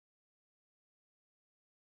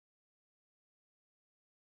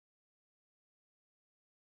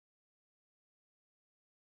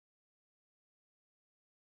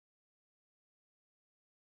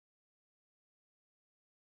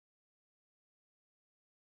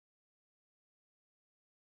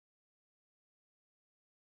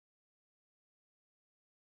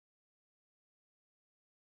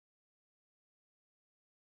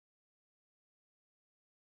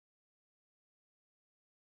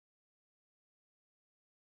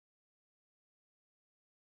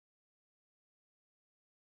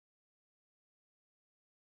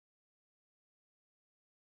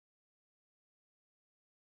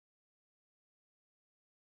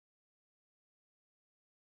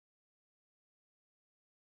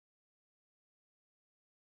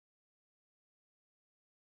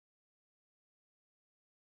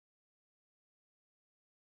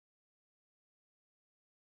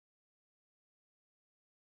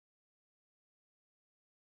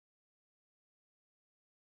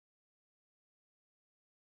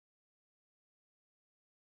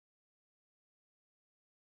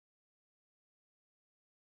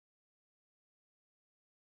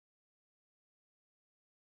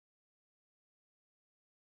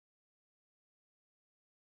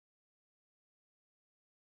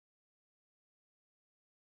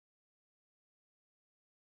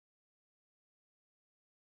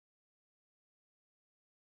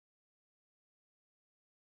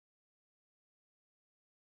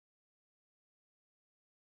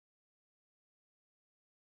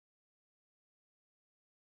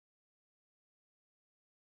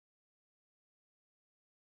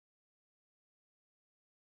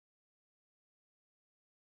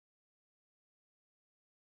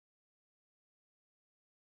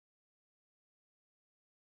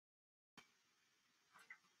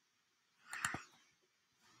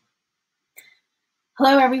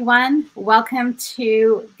Hello, everyone. Welcome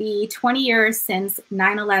to the 20 years since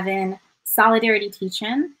 9/11 Solidarity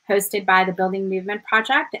Teach-In, hosted by the Building Movement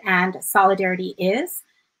Project and Solidarity Is.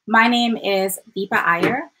 My name is Deepa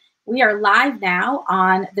Iyer. We are live now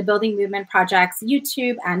on the Building Movement Project's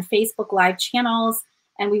YouTube and Facebook Live channels,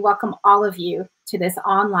 and we welcome all of you to this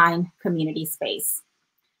online community space.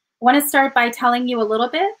 I want to start by telling you a little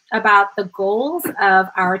bit about the goals of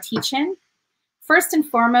our teach-in. First and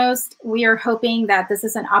foremost, we are hoping that this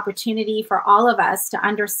is an opportunity for all of us to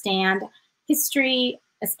understand history,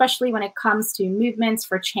 especially when it comes to movements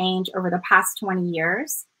for change over the past 20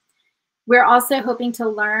 years. We're also hoping to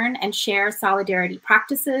learn and share solidarity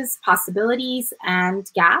practices, possibilities,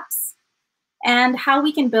 and gaps, and how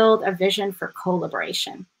we can build a vision for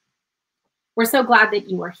co-liberation. We're so glad that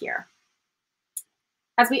you are here.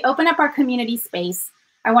 As we open up our community space,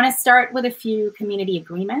 I want to start with a few community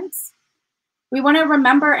agreements. We want to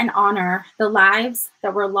remember and honor the lives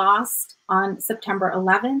that were lost on September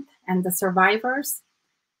 11th and the survivors,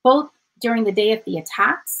 both during the day of the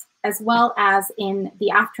attacks, as well as in the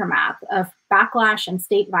aftermath of backlash and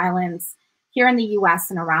state violence here in the US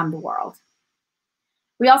and around the world.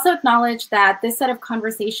 We also acknowledge that this set of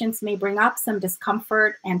conversations may bring up some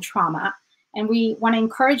discomfort and trauma, and we want to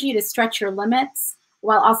encourage you to stretch your limits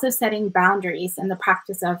while also setting boundaries in the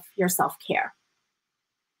practice of your self-care.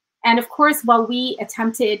 And of course, while we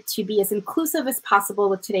attempted to be as inclusive as possible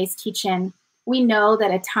with today's teach-in, we know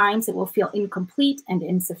that at times it will feel incomplete and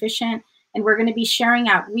insufficient, and we're going to be sharing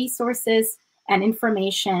out resources and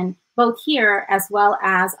information both here as well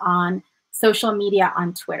as on social media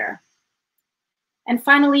on Twitter. And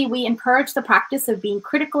finally, we encourage the practice of being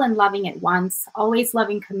critical and loving at once, always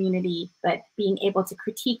loving community, but being able to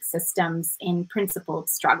critique systems in principled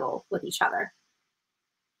struggle with each other.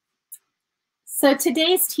 So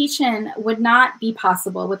today's teach-in would not be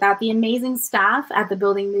possible without the amazing staff at the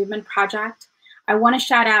Building Movement Project. I want to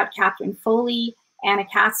shout out Catherine Foley, Anna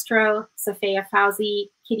Castro, Safia Fauzi,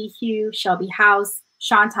 Kitty Hugh, Shelby House,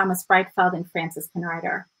 Sean Thomas Breitfeld, and Francis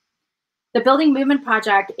Penrider. The Building Movement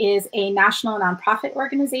Project is a national nonprofit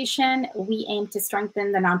organization. We aim to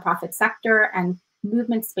strengthen the nonprofit sector and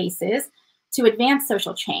movement spaces to advance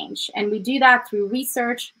social change. And we do that through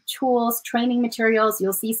research, tools, training materials.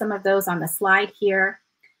 You'll see some of those on the slide here.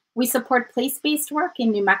 We support place-based work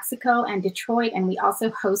in New Mexico and Detroit, and we also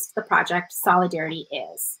host the project Solidarity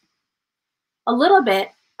Is. A little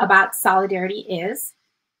bit about Solidarity Is.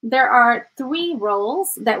 There are 3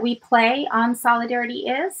 roles that we play on Solidarity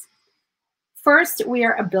Is. First, we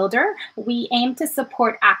are a builder. We aim to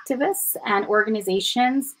support activists and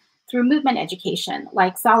organizations through movement education,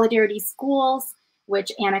 like Solidarity Schools, which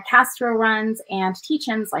Anna Castro runs, and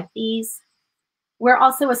teach-ins like these. We're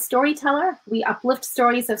also a storyteller. We uplift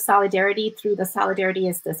stories of solidarity through the Solidarity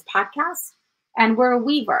Is This podcast. And we're a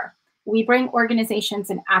weaver. We bring organizations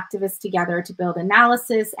and activists together to build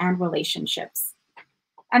analysis and relationships.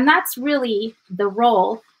 And that's really the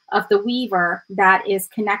role of the weaver that is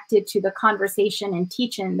connected to the conversation and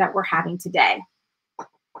teach-in that we're having today.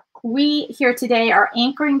 We here today are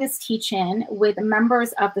anchoring this teach-in with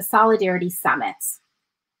members of the Solidarity Summits.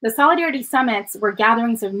 The Solidarity Summits were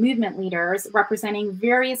gatherings of movement leaders representing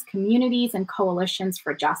various communities and coalitions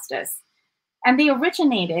for justice. And they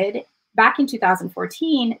originated back in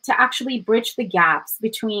 2014 to actually bridge the gaps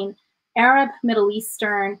between Arab, Middle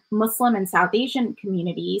Eastern, Muslim, and South Asian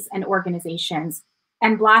communities and organizations,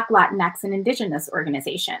 and Black, Latinx, and Indigenous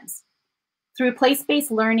organizations. Through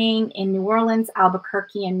place-based learning in New Orleans,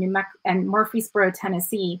 Albuquerque, and Murfreesboro,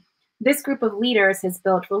 Tennessee, this group of leaders has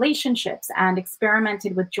built relationships and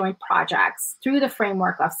experimented with joint projects through the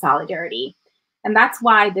framework of solidarity. And that's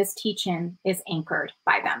why this teach-in is anchored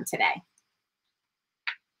by them today.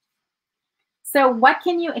 So what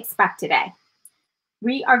can you expect today?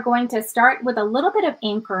 We are going to start with a little bit of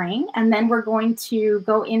anchoring, and then we're going to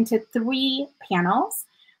go into 3 panels.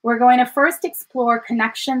 We're going to first explore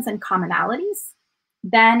connections and commonalities.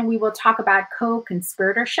 Then we will talk about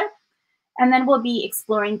co-conspiratorship, and then we'll be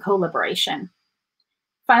exploring co-liberation.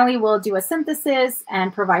 Finally, we'll do a synthesis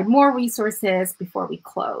and provide more resources before we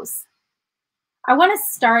close. I want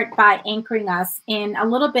to start by anchoring us in a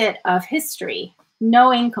little bit of history,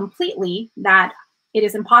 knowing completely that it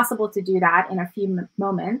is impossible to do that in a few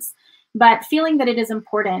moments, but feeling that it is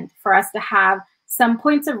important for us to have some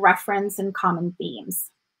points of reference and common themes.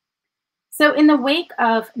 So in the wake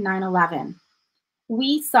of 9/11,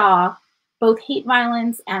 we saw both hate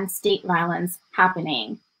violence and state violence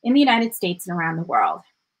happening in the United States and around the world.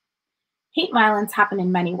 Hate violence happened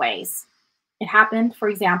in many ways. It happened, for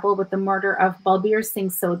example, with the murder of Balbir Singh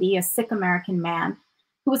Sodhi, a Sikh American man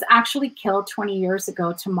who was actually killed 20 years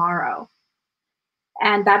ago tomorrow.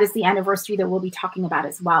 And that is the anniversary that we'll be talking about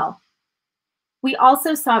as well. We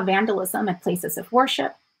also saw vandalism at places of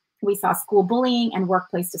worship. We saw school bullying and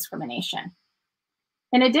workplace discrimination.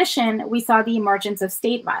 In addition, we saw the emergence of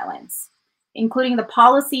state violence, including the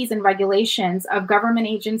policies and regulations of government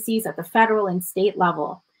agencies at the federal and state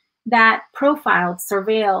level that profiled,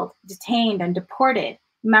 surveilled, detained, and deported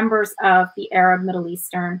members of the Arab, Middle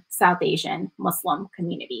Eastern, South Asian, Muslim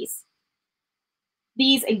communities.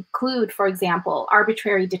 These include, for example,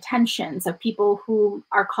 arbitrary detentions of people who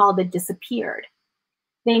are called the disappeared.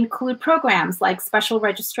 They include programs like special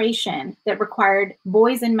registration that required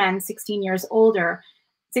boys and men 16 years old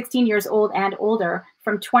and older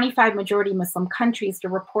from 25 majority Muslim countries to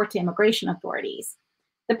report to immigration authorities.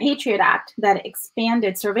 The Patriot Act that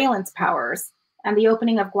expanded surveillance powers, and the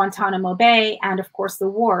opening of Guantanamo Bay, and of course the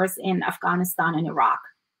wars in Afghanistan and Iraq.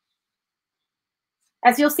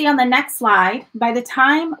 As you'll see on the next slide, by the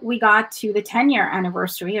time we got to the 10-year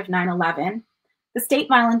anniversary of 9/11, the state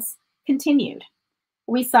violence continued.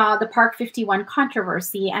 We saw the Park 51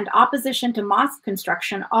 controversy and opposition to mosque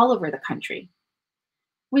construction all over the country.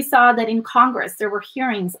 We saw that in Congress, there were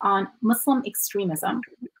hearings on Muslim extremism,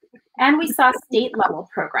 and we saw state-level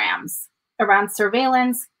programs around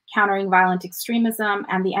surveillance, countering violent extremism,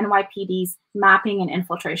 and the NYPD's mapping and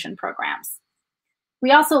infiltration programs.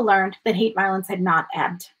 We also learned that hate violence had not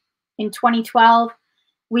ebbed. In 2012,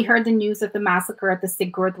 we heard the news of the massacre at the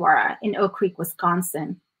Sikh Gurdwara in Oak Creek,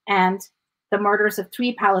 Wisconsin, and the murders of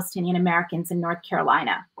 3 Palestinian Americans in North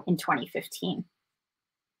Carolina in 2015.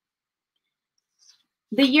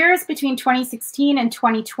 The years between 2016 and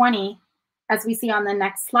 2020, as we see on the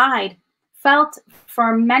next slide, felt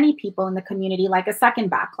for many people in the community like a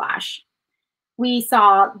second backlash. We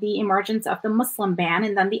saw the emergence of the Muslim ban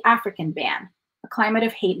and then the African ban, a climate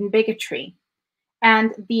of hate and bigotry,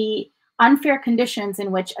 and the unfair conditions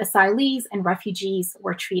in which asylees and refugees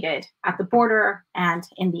were treated at the border and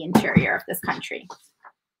in the interior of this country.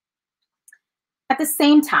 At the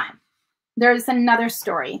same time, there's another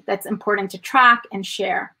story that's important to track and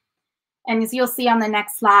share. And as you'll see on the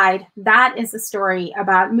next slide, that is a story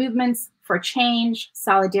about movements for change,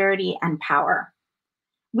 solidarity, and power.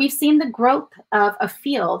 We've seen the growth of a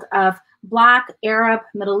field of Black, Arab,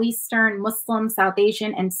 Middle Eastern, Muslim, South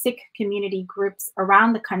Asian, and Sikh community groups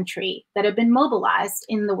around the country that have been mobilized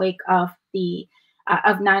in the wake of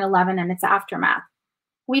 9/11 and its aftermath.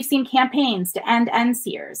 We've seen campaigns to end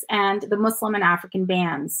NSEERs and the Muslim and African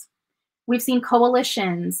bans. We've seen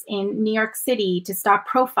coalitions in New York City to stop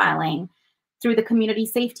profiling through the Community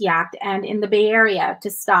Safety Act, and in the Bay Area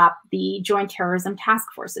to stop the Joint Terrorism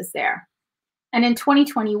Task Forces there. And in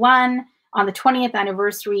 2021, on the 20th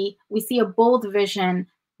anniversary, we see a bold vision,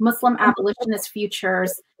 Muslim abolitionist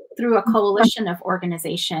futures, through a coalition of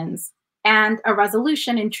organizations, and a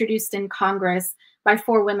resolution introduced in Congress by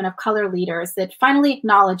 4 women of color leaders that finally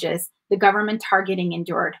acknowledges the government targeting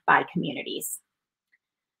endured by communities.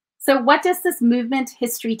 So what does this movement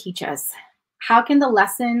history teach us? How can the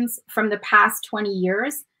lessons from the past 20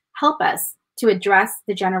 years help us to address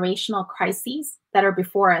the generational crises that are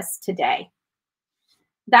before us today?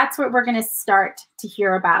 That's what we're going to start to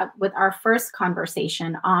hear about with our first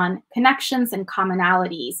conversation on connections and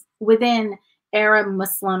commonalities within Arab,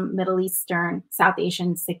 Muslim, Middle Eastern, South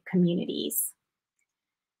Asian, Sikh communities.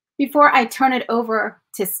 Before I turn it over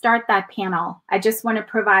to start that panel, I just want to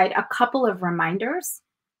provide a couple of reminders.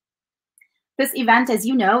 This event, as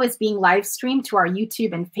you know, is being live streamed to our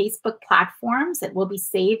YouTube and Facebook platforms. It will be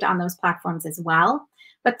saved on those platforms as well.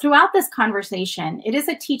 But throughout this conversation, it is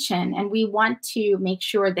a teach-in, and we want to make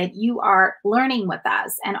sure that you are learning with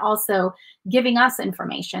us and also giving us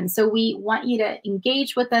information. So we want you to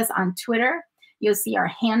engage with us on Twitter. You'll see our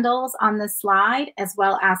handles on the slide, as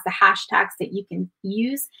well as the hashtags that you can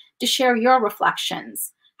use to share your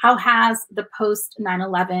reflections. How has the post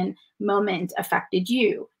 9/11 moment affected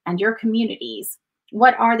you and your communities?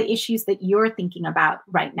 What are the issues that you're thinking about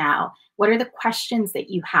right now? What are the questions that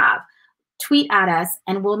you have? Tweet at us,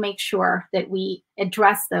 and we'll make sure that we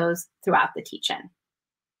address those throughout the teach-in.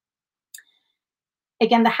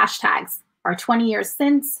 Again, the hashtags are 20 years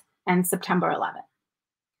since and September 11th.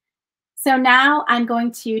 So now I'm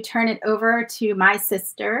going to turn it over to my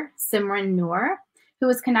sister, Simran Noor, who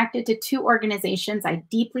is connected to 2 organizations I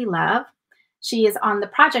deeply love. She is on the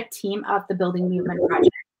project team of the Building Movement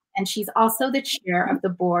Project, and she's also the chair of the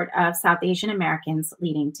board of South Asian Americans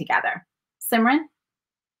Leading Together. Simran?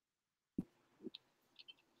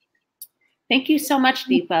 Thank you so much,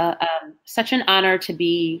 Deepa. Such an honor to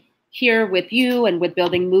be here with you and with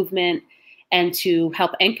Building Movement, and to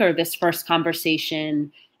help anchor this first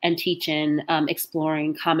conversation and teach-in,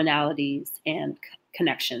 exploring commonalities and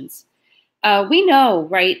connections. We know,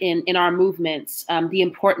 right, in our movements, the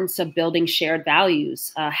importance of building shared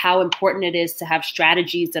values, how important it is to have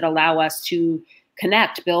strategies that allow us to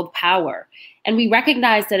connect, build power. And we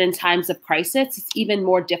recognize that in times of crisis, it's even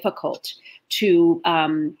more difficult to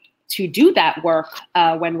do that work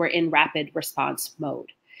when we're in rapid response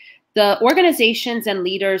mode. The organizations and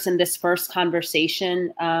leaders in this first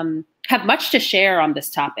conversation have much to share on this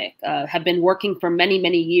topic, have been working for many,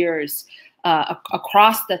 many years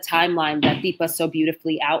across the timeline that Deepa so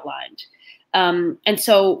beautifully outlined. And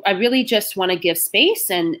so I really just want to give space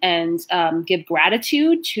and give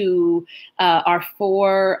gratitude to our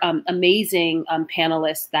four amazing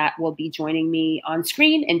panelists that will be joining me on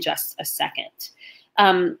screen in just a second.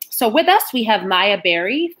 So with us, we have Maya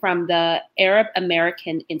Berry from the Arab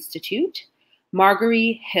American Institute,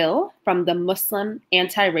 Margari Hill from the Muslim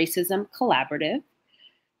Anti-Racism Collaborative,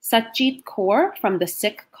 Satjeet Kaur from the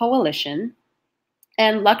Sikh Coalition,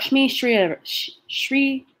 and Lakshmi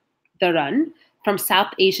Sridaran from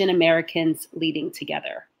South Asian Americans Leading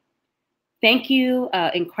Together. Thank you,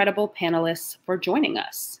 incredible panelists, for joining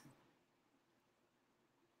us.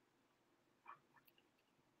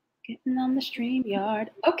 Getting on the StreamYard.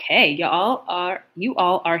 Okay, you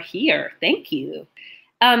all are here. Thank you.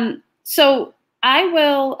 So I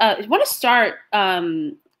will want to start,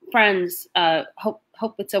 friends.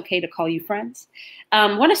 Hope it's okay to call you friends.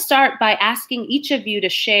 Want to start by asking each of you to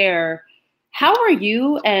share, how are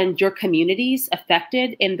you and your communities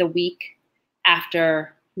affected in the week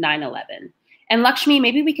after 9/11? And Lakshmi,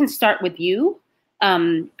 maybe we can start with you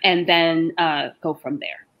and then go from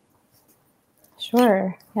there.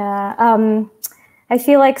 Sure. Yeah. I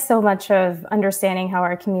feel like so much of understanding how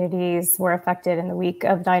our communities were affected in the week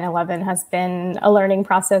of 9/11 has been a learning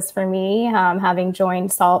process for me. Having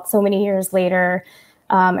joined SALT so many years later,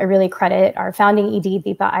 I really credit our founding ED,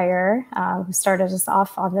 Deepa Iyer, who started us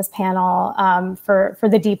off on this panel for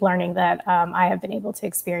the deep learning that I have been able to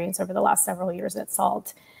experience over the last several years at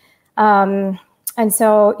SALT. And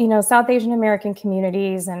so, you know, South Asian American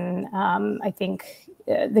communities, and I think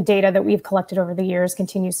the data that we've collected over the years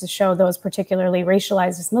continues to show those particularly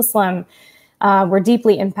racialized as Muslim were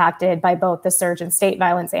deeply impacted by both the surge in state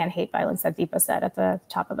violence and hate violence that Deepa said at the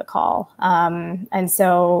top of the call. And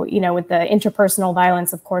so, you know, with the interpersonal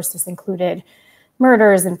violence, of course, this included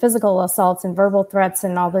murders and physical assaults and verbal threats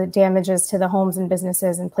and all the damages to the homes and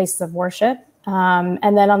businesses and places of worship.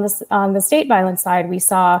 And then on the state violence side, we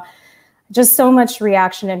saw just so much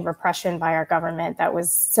reaction and repression by our government that was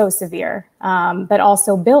so severe, but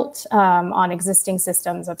also built on existing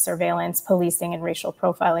systems of surveillance, policing, and racial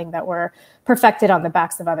profiling that were perfected on the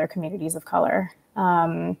backs of other communities of color.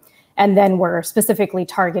 And then were specifically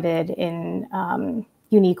targeted in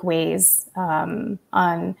unique ways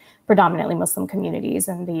on predominantly Muslim communities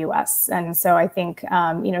in the US. And so I think,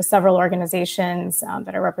 you know, several organizations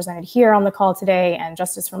that are represented here on the call today, and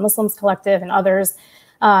Justice for Muslims Collective and others,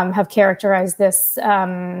 have characterized this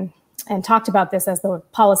and talked about this as the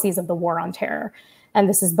policies of the war on terror. And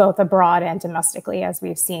this is both abroad and domestically, as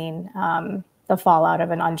we've seen the fallout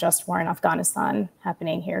of an unjust war in Afghanistan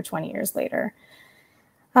happening here 20 years later.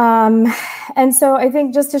 And so I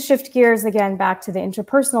think just to shift gears again back to the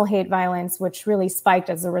interpersonal hate violence, which really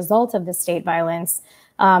spiked as a result of the state violence,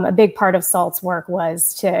 a big part of SALT's work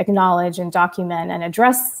was to acknowledge and document and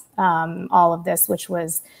address all of this, which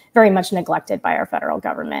was very much neglected by our federal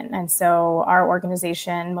government. And so our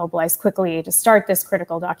organization mobilized quickly to start this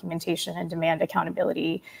critical documentation and demand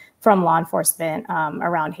accountability from law enforcement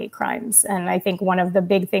around hate crimes. And I think one of the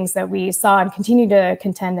big things that we saw and continue to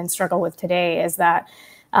contend and struggle with today is that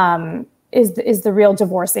is the real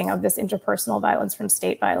divorcing of this interpersonal violence from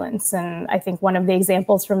state violence. And I think one of the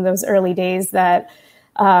examples from those early days that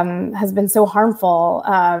has been so harmful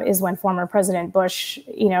is when former President Bush,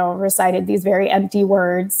 you know, recited these very empty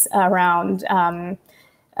words around,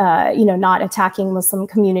 you know, not attacking Muslim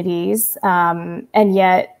communities. And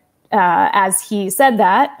yet, as he said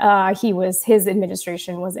that, his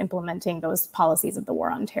administration was implementing those policies of the war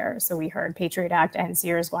on terror. So we heard Patriot Act and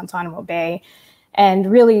Sears, Guantanamo Bay,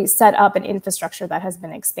 and really set up an infrastructure that has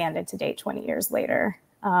been expanded to date 20 years later.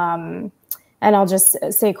 And I'll just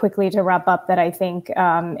say quickly to wrap up that I think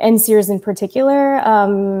NSEERS in particular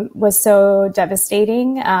was so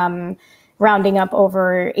devastating, rounding up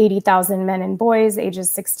over 80,000 men and boys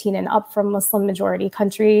ages 16 and up from Muslim majority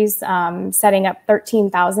countries, setting up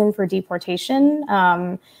 13,000 for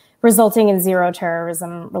deportation, resulting in 0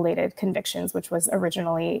 terrorism-related convictions, which was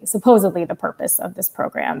originally supposedly the purpose of this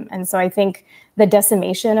program. And so I think the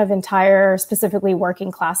decimation of entire, specifically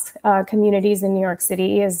working class communities in New York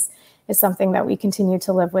City is something that we continue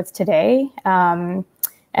to live with today.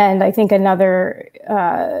 And I think another,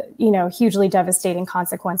 hugely devastating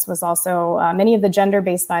consequence was also many of the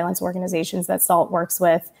gender-based violence organizations that SALT works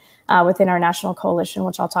with within our national coalition,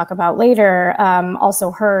 which I'll talk about later,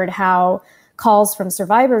 also heard how calls from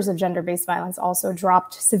survivors of gender-based violence also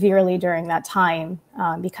dropped severely during that time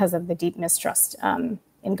because of the deep mistrust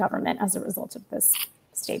in government as a result of this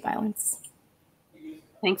state violence.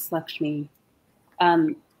 Thanks, Lakshmi.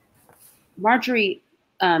 Margari,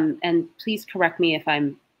 and please correct me if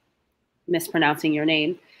I'm mispronouncing your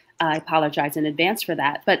name. I apologize in advance for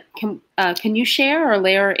that. But can you share or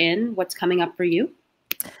layer in what's coming up for you?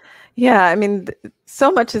 Yeah, I mean,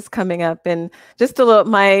 so much is coming up, and just a little.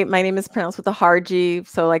 My name is pronounced with a hard G,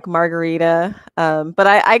 so like Margarita. But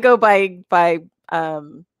I go by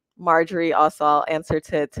Marjorie. Also, I'll answer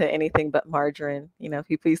to anything but margarine. You know,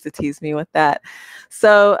 people used to tease me with that.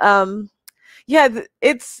 So yeah,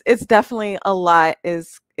 it's definitely a lot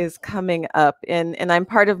is coming up, and I'm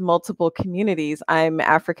part of multiple communities. I'm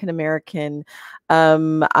African American.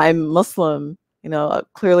 I'm Muslim. You know,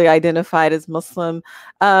 clearly identified as Muslim.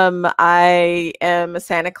 I am a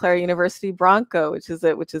Santa Clara University Bronco, which is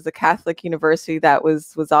a Catholic university that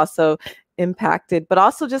was also impacted, but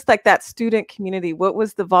also just like that student community. What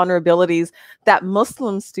was the vulnerabilities that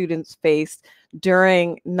Muslim students faced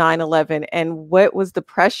during 9/11, and what was the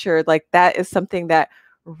pressure? Like, that is something that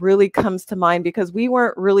really comes to mind, because we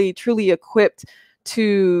weren't really truly equipped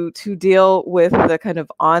to deal with the kind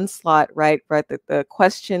of onslaught, right? The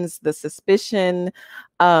questions, the suspicion,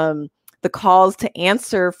 the calls to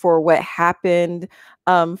answer for what happened.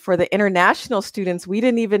 For the international students, we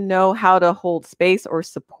didn't even know how to hold space or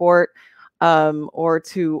support or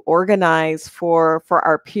to organize for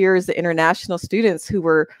our peers, the international students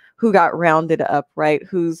who got rounded up, right?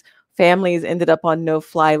 Whose families ended up on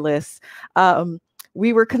no-fly lists.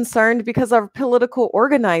 We were concerned because of political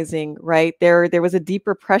organizing, right? There was a deep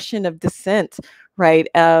repression of dissent, right?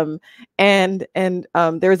 And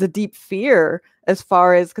there was a deep fear as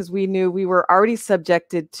far as, because we knew we were already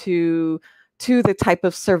subjected to the type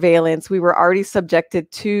of surveillance. We were already subjected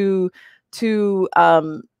to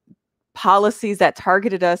policies that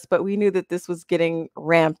targeted us, but we knew that this was getting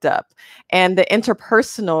ramped up. And the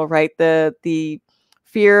interpersonal, right? The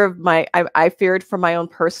fear of I feared for my own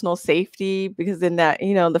personal safety, because in that,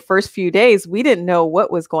 the first few days, we didn't know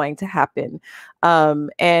what was going to happen,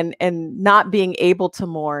 and not being able to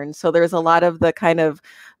mourn. So there's a lot of the kind of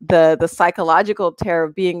the psychological terror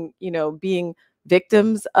of being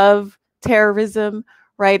victims of terrorism,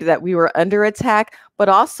 right? That we were under attack, but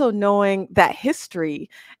also knowing that history.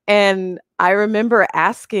 And I remember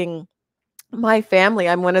asking my family,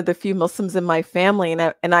 I'm one of the few Muslims in my family,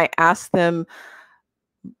 and I asked them,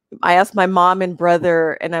 I asked my mom and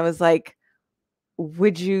brother, and I was like,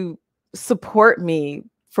 would you support me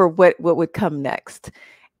for what would come next?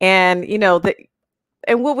 And,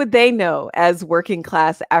 and what would they know as working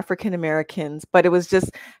class African Americans? But it was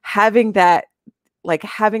just having that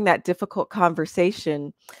difficult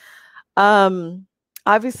conversation.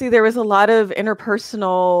 Obviously, there was a lot of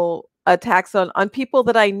interpersonal attacks on people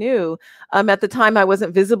that I knew. At the time, I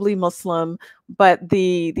wasn't visibly Muslim, but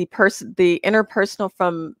the interpersonal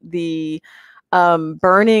from the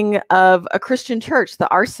burning of a Christian church, the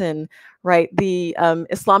arson, right? The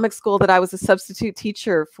Islamic school that I was a substitute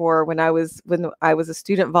teacher for when I was a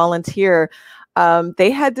student volunteer, they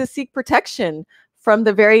had to seek protection from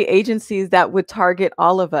the very agencies that would target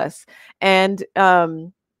all of us. And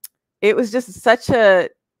it was just such a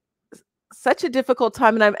difficult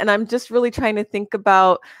time. And I'm just really trying to think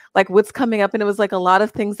about like what's coming up. And it was like a lot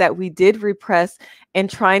of things that we did repress, and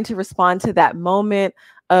trying to respond to that moment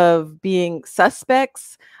of being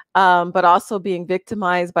suspects, but also being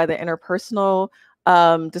victimized by the interpersonal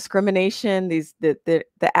discrimination,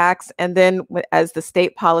 the acts. And then as the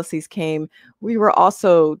state policies came, we were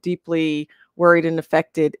also deeply worried and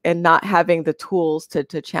affected, and not having the tools to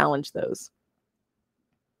challenge those.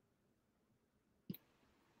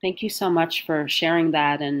 Thank you so much for sharing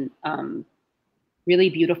that, and really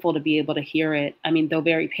beautiful to be able to hear it. I mean, though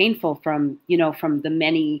very painful from the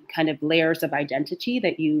many kind of layers of identity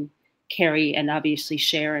that you carry and obviously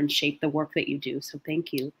share and shape the work that you do. So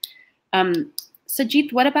thank you.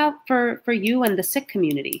 Satjeet, what about for you and the Sikh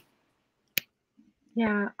community?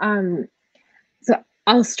 Yeah, so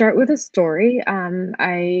I'll start with a story.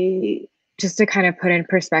 Just to kind of put in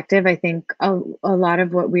perspective, I think a lot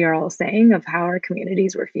of what we are all saying of how our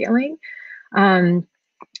communities were feeling.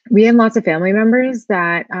 We had lots of family members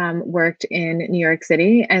that worked in New York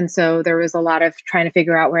City. And so there was a lot of trying to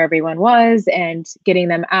figure out where everyone was and getting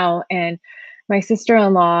them out. And my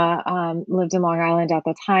sister-in-law lived in Long Island at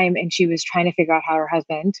the time, and she was trying to figure out how her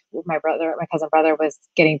husband, my cousin brother, was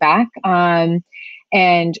getting back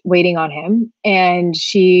and waiting on him. And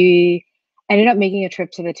she ended up making a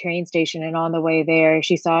trip to the train station. And on the way there,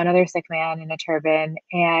 she saw another sick man in a turban,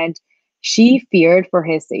 and she feared for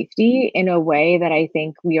his safety in a way that I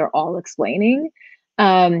think we are all explaining.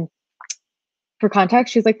 For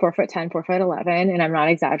context, she's like 4'10", 4'11", and I'm not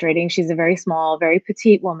exaggerating. She's a very small, very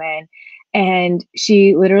petite woman. And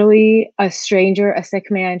she literally, a stranger, a sick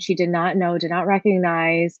man she did not know, did not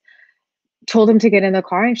recognize, told him to get in the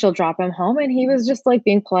car and she'll drop him home. And he was just like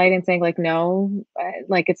being polite and saying like, no,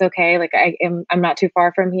 like it's okay. Like I'm not too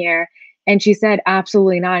far from here. And she said,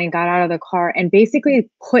 absolutely not, and got out of the car and basically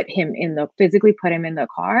physically put him in the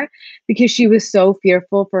car because she was so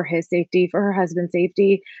fearful for his safety, for her husband's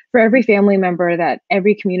safety, for every family member,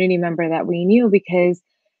 every community member that we knew, because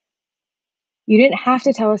you didn't have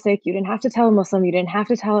to tell a Sikh, you didn't have to tell a Muslim, you didn't have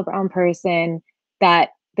to tell a brown person that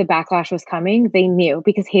the backlash was coming. They knew,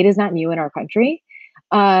 because hate is not new in our country.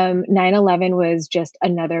 9/11 was just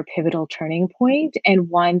another pivotal turning point, and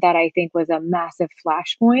one that I think was a massive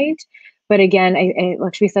flashpoint. But again,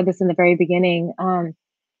 Lakshmi said this in the very beginning,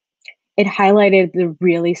 it highlighted the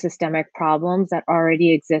really systemic problems that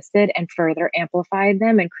already existed and further amplified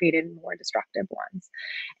them and created more destructive ones.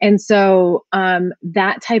 And so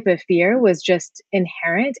that type of fear was just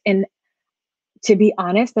inherent. And to be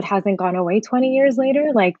honest, that hasn't gone away 20 years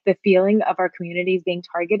later. Like, the feeling of our communities being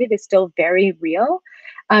targeted is still very real.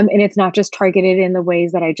 And it's not just targeted in the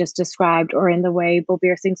ways that I just described, or in the way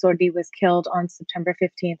Balbir Singh Sodhi was killed on September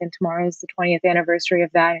 15th, and tomorrow is the 20th anniversary of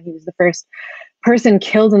that. And he was the first person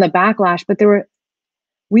killed in the backlash. But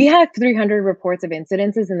we had 300 reports of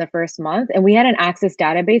incidences in the first month, and we had an access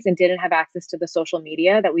database and didn't have access to the social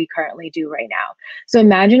media that we currently do right now. So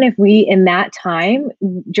imagine if we, in that time,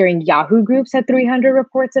 during Yahoo groups, had 300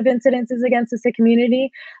 reports of incidences against the Sikh community.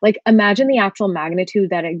 Like, imagine the actual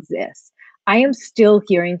magnitude that exists. I am still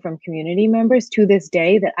hearing from community members to this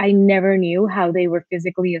day that I never knew how they were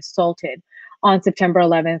physically assaulted on September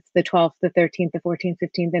 11th, the 12th, the 13th, the 14th,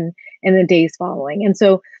 15th, and the days following. And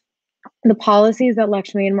so the policies that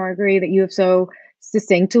Lakshmi and Margari, that you have so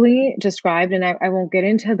succinctly described, and I won't get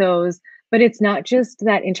into those, but it's not just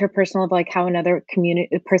that interpersonal of like how another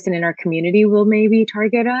person in our community will maybe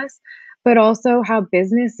target us, but also how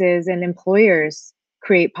businesses and employers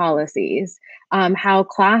create policies, how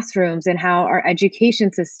classrooms and how our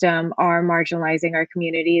education system are marginalizing our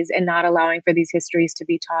communities and not allowing for these histories to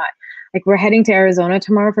be taught. Like, we're heading to Arizona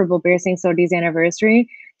tomorrow for Balbir Singh Sodhi's anniversary.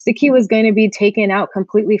 Sikhi was going to be taken out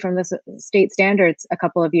completely from the state standards a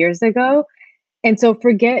couple of years ago. And so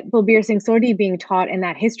forget Balbir Singh Sodhi being taught and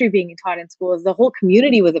that history being taught in schools, the whole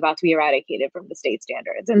community was about to be eradicated from the state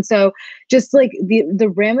standards. And so just like the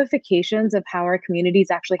ramifications of how our communities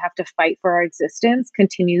actually have to fight for our existence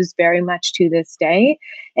continues very much to this day.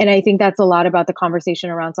 And I think that's a lot about the conversation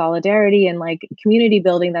around solidarity and like community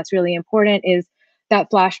building that's really important. Is that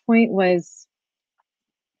flashpoint was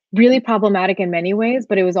really problematic in many ways,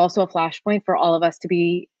 but it was also a flashpoint for all of us to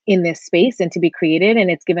be in this space and to be created. And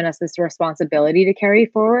it's given us this responsibility to carry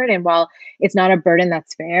forward. And while it's not a burden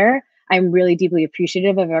that's fair, I'm really deeply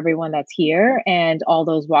appreciative of everyone that's here and all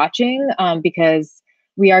those watching, because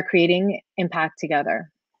we are creating impact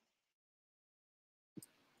together.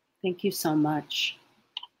 Thank you so much.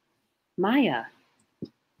 Maya.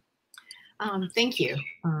 Thank you.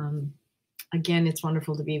 Again, it's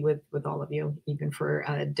wonderful to be with all of you, even for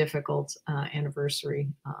a difficult anniversary.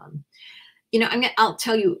 You know, I'll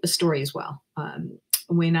tell you a story as well.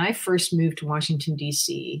 When I first moved to Washington,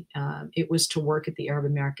 D.C., it was to work at the Arab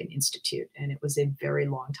American Institute, and it was a very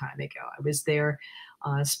long time ago. I was there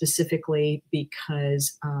specifically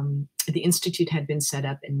because the Institute had been set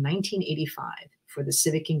up in 1985 for the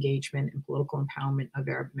civic engagement and political empowerment of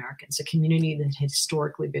Arab Americans, a community that had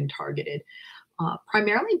historically been targeted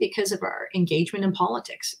primarily because of our engagement in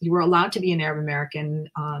politics. You were allowed to be an Arab American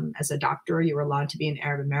as a doctor, you were allowed to be an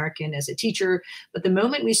Arab American as a teacher, but the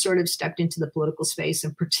moment we sort of stepped into the political space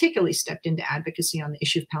and particularly stepped into advocacy on the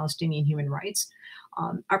issue of Palestinian human rights,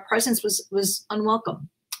 our presence was unwelcome.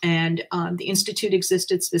 And the Institute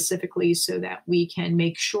existed specifically so that we can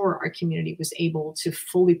make sure our community was able to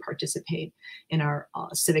fully participate in our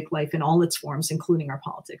civic life in all its forms, including our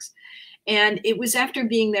politics. And it was after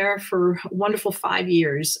being there for a wonderful 5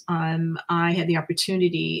 years, I had the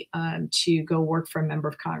opportunity to go work for a member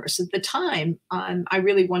of Congress. At the time, I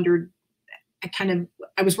really wondered,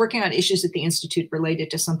 I was working on issues at the Institute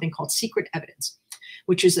related to something called secret evidence,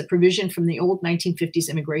 which is a provision from the old 1950s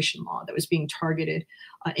immigration law that was being targeted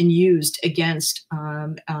and used against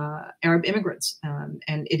Arab immigrants.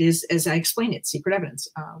 And it is, as I explained it, secret evidence.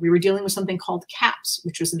 We were dealing with something called CAPS,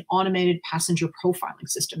 which was an automated passenger profiling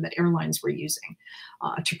system that airlines were using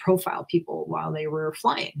to profile people while they were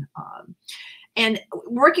flying. And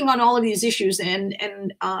working on all of these issues, and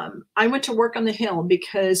I went to work on the Hill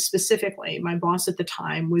because specifically my boss at the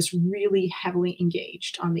time was really heavily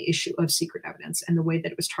engaged on the issue of secret evidence and the way that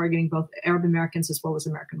it was targeting both Arab Americans as well as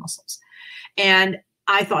American Muslims. And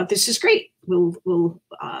I thought, this is great.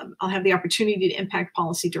 I'll have the opportunity to impact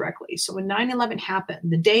policy directly. So when 9/11 happened,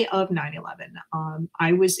 the day of 9/11,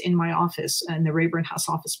 I was in my office in the Rayburn House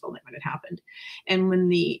office building when it happened. And when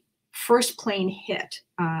the first plane hit,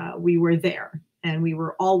 we were there and we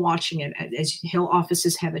were all watching it. As Hill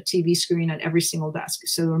offices have a TV screen on every single desk.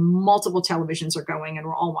 So there are multiple televisions are going and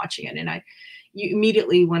we're all watching it. And you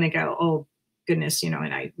immediately want to go, oh goodness, and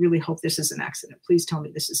I really hope this is an accident. Please tell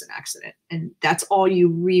me this is an accident. And that's all you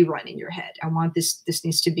rerun in your head. I want this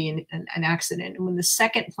needs to be an accident. And when the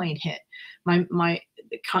second plane hit, my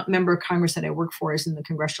member of Congress that I work for is in the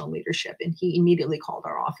congressional leadership. And he immediately called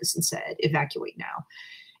our office and said, evacuate now.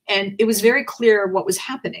 And it was very clear what was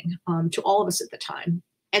happening to all of us at the time.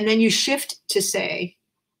 And then you shift to say,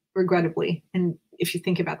 regrettably, and if you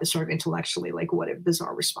think about this sort of intellectually, like what a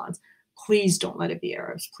bizarre response, please don't let it be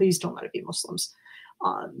Arabs. Please don't let it be Muslims.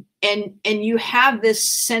 And you have this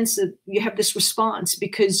sense of, you have this response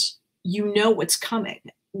because you know what's coming.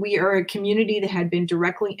 We are a community that had been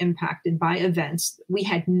directly impacted by events we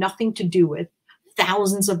had nothing to do with,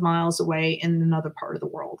 thousands of miles away in another part of the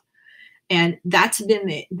world. And that's been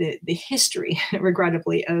the history,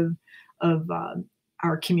 regrettably, of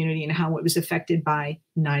our community and how it was affected by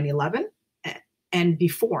 9/11 and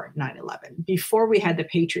before 9/11. Before we had the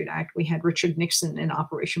Patriot Act, we had Richard Nixon and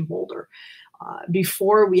Operation Boulder.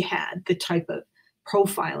 Before we had the type of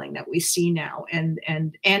profiling that we see now, and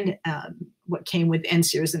what came with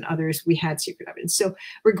NSEERS and others, we had secret evidence. So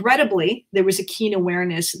regrettably, there was a keen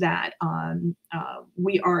awareness that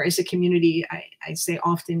we are, as a community, I say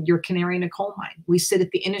often, you're canary in a coal mine. We sit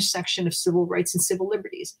at the intersection of civil rights and civil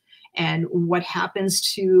liberties. And what happens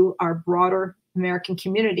to our broader American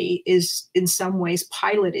community is in some ways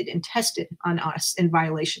piloted and tested on us in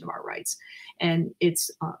violation of our rights. And it's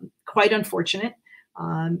quite unfortunate.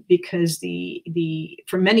 Because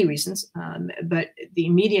for many reasons, but the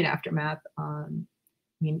immediate aftermath, I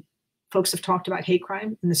mean, folks have talked about hate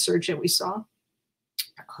crime and the surge that we saw.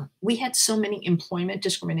 We had so many employment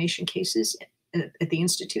discrimination cases at the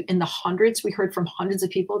Institute in the hundreds. We heard from hundreds of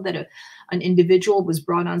people that an individual was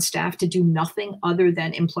brought on staff to do nothing other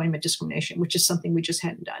than employment discrimination, which is something we just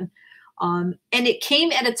hadn't done. And it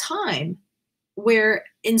came at a time where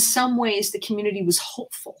in some ways the community was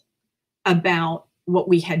hopeful about what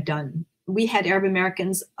we had done. We had Arab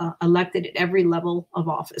Americans elected at every level of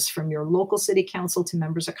office, from your local city council to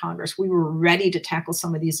members of Congress. We were ready to tackle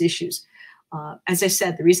some of these issues. As I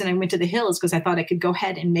said, the reason I went to the Hill is because I thought I could go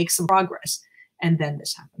ahead and make some progress. And then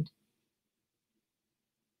this happened.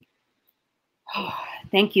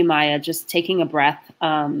 Thank you, Maya. Just taking a breath,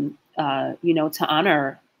 to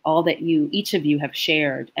honor all that each of you have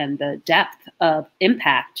shared and the depth of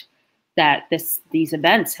impact that these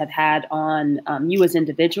events have had on you as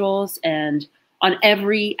individuals and on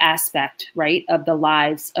every aspect, right, of the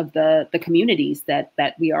lives of the communities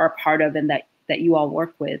that we are a part of and that you all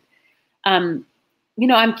work with. I'm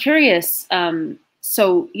curious.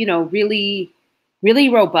 So, really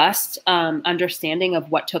robust understanding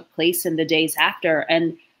of what took place in the days after,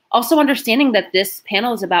 and also understanding that this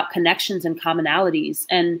panel is about connections and commonalities,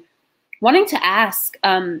 and wanting to ask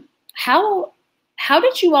how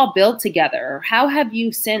did you all build together? How have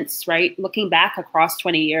you since, right, looking back across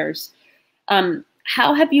 20 years,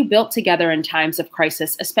 how have you built together in times of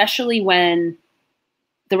crisis, especially when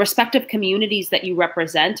the respective communities that you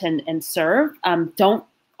represent and serve don't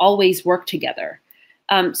always work together?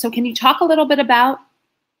 So can you talk a little bit about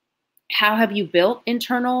how have you built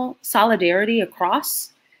internal solidarity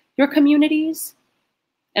across your communities?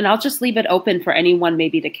 And I'll just leave it open for anyone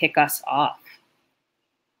maybe to kick us off.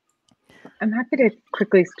 I'm happy to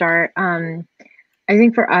quickly start. I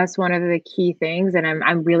think for us, one of the key things, and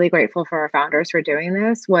I'm really grateful for our founders for doing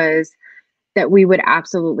this, was that we would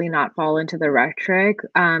absolutely not fall into the rhetoric.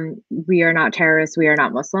 We are not terrorists, we are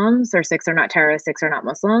not Muslims, or Sikhs are not terrorists, Sikhs are not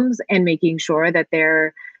Muslims, and making sure that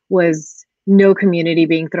there was no community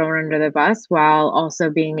being thrown under the bus, while also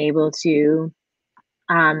being able to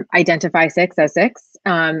identify Sikhs as Sikhs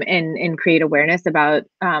and create awareness about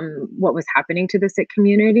what was happening to the Sikh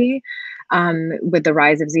community with the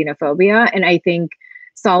rise of xenophobia. And I think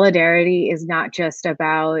solidarity is not just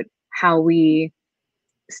about how we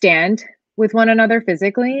stand with one another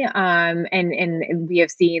physically, and we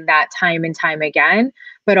have seen that time and time again,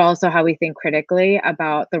 but also how we think critically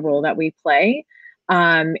about the role that we play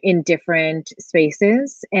in different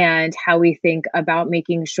spaces, and how we think about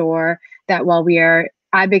making sure that while we are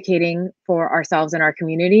advocating for ourselves and our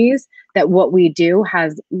communities, that what we do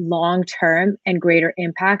has long-term and greater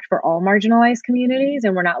impact for all marginalized communities,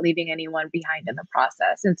 and we're not leaving anyone behind in the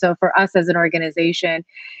process. And so for us as an organization,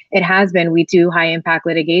 it has been, we do high impact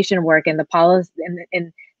litigation work, and the policy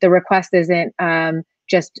and the request isn't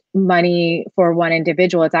just money for one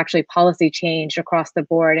individual. It's actually policy change across the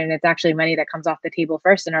board. And it's actually money that comes off the table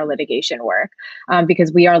first in our litigation work,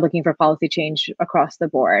 because we are looking for policy change across the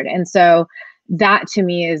board. And so that to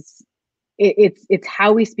me is, it's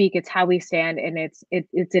how we speak, it's how we stand, and it's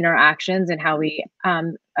in our actions and how we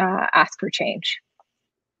ask for change.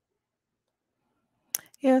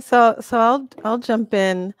 Yeah, so I'll jump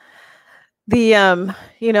in. The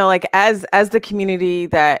you know, like as the community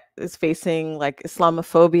that is facing like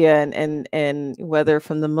Islamophobia and whether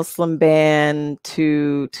from the Muslim ban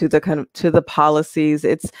to the kind of to the policies,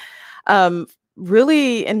 it's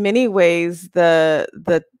really in many ways the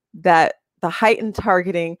heightened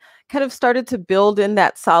targeting kind of started to build in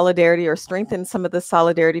that solidarity or strengthen some of the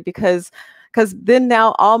solidarity, because then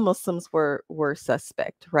now all Muslims were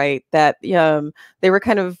suspect, right? That they were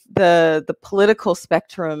kind of the political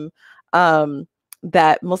spectrum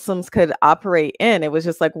that Muslims could operate in. It was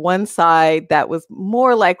just like one side that was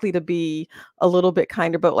more likely to be a little bit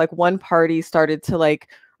kinder, but like one party started to like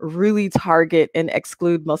really target and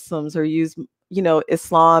exclude Muslims or use, you know,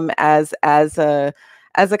 Islam as a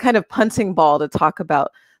kind of punching ball to talk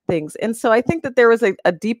about things. And so I think that there was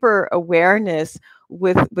a deeper awareness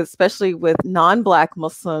with especially with non-Black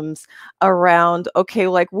Muslims around, okay,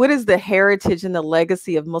 like what is the heritage and the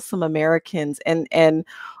legacy of Muslim Americans? And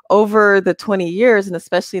over the 20 years, and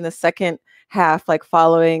especially in the second half, like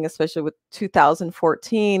following, especially with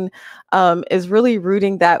 2014, is really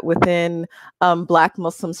rooting that within Black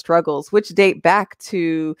Muslim struggles, which date back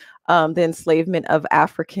to the enslavement of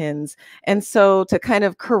Africans. And so to kind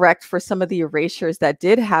of correct for some of the erasures that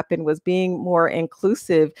did happen was being more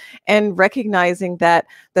inclusive and recognizing that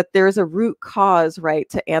there's a root cause, right,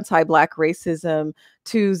 to anti-Black racism,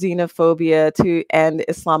 to xenophobia, and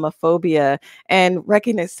Islamophobia, and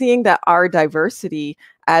seeing that our diversity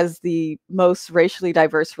as the most racially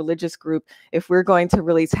diverse religious group, if we're going to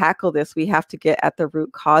really tackle this, we have to get at the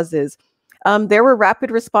root causes. There were rapid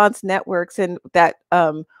response networks and that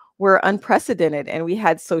were unprecedented, and we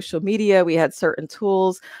had social media, we had certain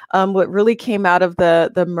tools. What really came out of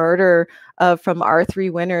the murder from our three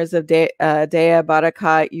winners of Dea,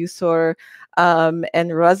 Barakat, Yusor, and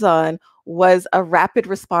Razan was a rapid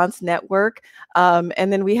response network.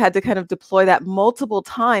 And then we had to kind of deploy that multiple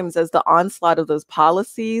times as the onslaught of those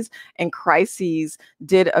policies and crises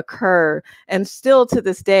did occur. And still to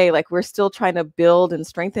this day, like we're still trying to build and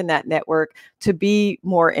strengthen that network to be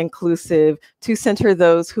more inclusive, to center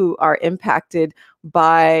those who are impacted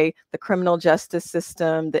by the criminal justice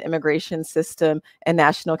system, the immigration system, and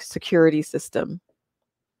national security system.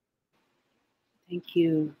 Thank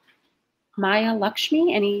you. Maya,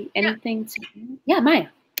 Lakshmi, anything to add? Yeah, Maya.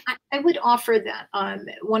 I would offer that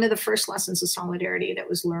one of the first lessons of solidarity that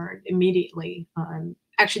was learned immediately,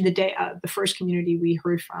 actually the first community we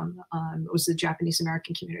heard from was the Japanese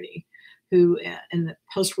American community, who in the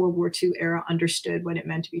post-World War II era understood what it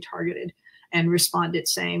meant to be targeted and responded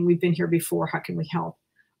saying, we've been here before, how can we help?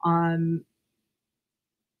 The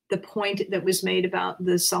point that was made about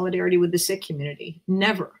the solidarity with the Sikh community,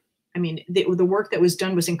 never. I mean, the work that was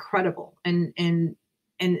done was incredible. And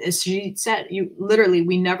as she said,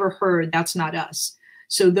 we never heard, that's not us.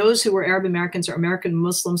 So those who were Arab Americans or American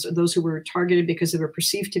Muslims, or those who were targeted because they were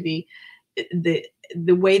perceived to be,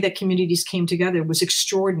 the way that communities came together was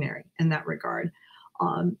extraordinary in that regard.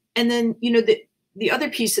 And then, the other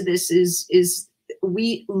piece of this is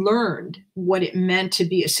we learned what it meant to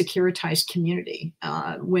be a securitized community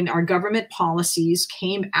when our government policies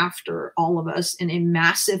came after all of us in a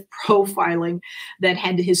massive profiling that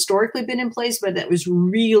had historically been in place, but that was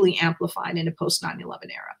really amplified in a post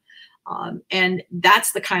 9/11 era. And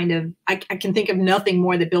that's the kind of, I can think of nothing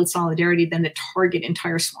more that builds solidarity than to target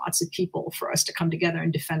entire swaths of people for us to come together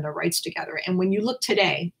and defend our rights together. And when you look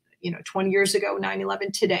today, 20 years ago,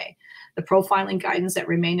 9/11 today, the profiling guidance that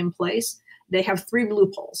remain in place, they have three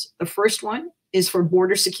loopholes. The first one is for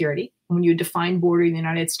border security. When you define border in the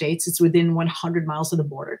United States, it's within 100 miles of the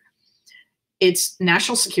border. It's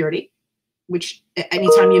national security, which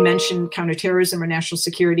anytime you mention counterterrorism or national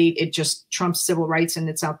security, it just trumps civil rights and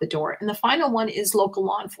it's out the door. And the final one is local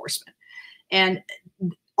law enforcement. And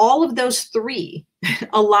all of those three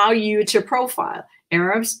allow you to profile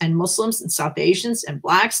Arabs and Muslims and South Asians and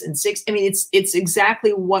Blacks and Sikhs. I mean, it's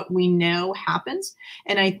exactly what we know happens.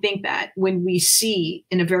 And I think that when we see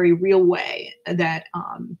in a very real way that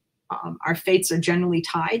our fates are generally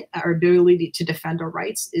tied, our ability to defend our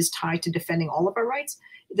rights is tied to defending all of our rights,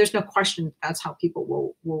 there's no question that's how people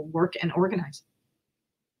will work and organize.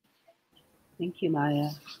 Thank you,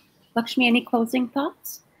 Maya. Lakshmi, any closing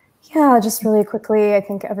thoughts? Yeah, just really quickly, I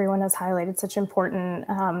think everyone has highlighted such important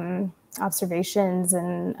observations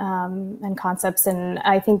and concepts. And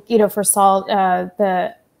I think, you know, for SALT,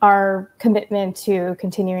 our commitment to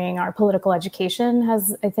continuing our political education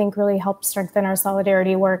has, I think, really helped strengthen our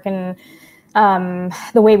solidarity work. And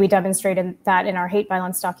the way we demonstrated that in our hate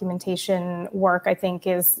violence documentation work, I think,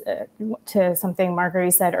 is to something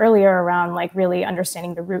Margari said earlier around like really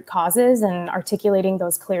understanding the root causes and articulating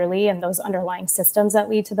those clearly and those underlying systems that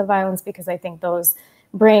lead to the violence, because I think those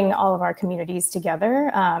bring all of our communities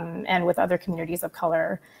together and with other communities of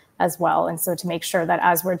color as well. And so to make sure that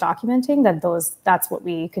as we're documenting that that's what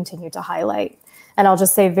we continue to highlight. And I'll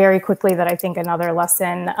just say very quickly that I think another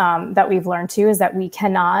lesson that we've learned too is that we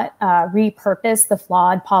cannot repurpose the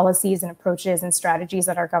flawed policies and approaches and strategies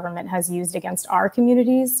that our government has used against our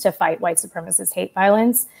communities to fight white supremacist hate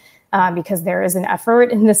violence, because there is an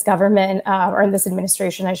effort in this government, or in this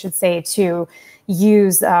administration, I should say, to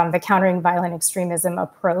use the countering violent extremism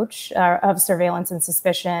approach of surveillance and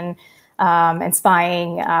suspicion and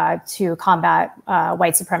spying to combat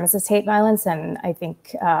white supremacist hate violence. And I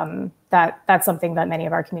think that's something that many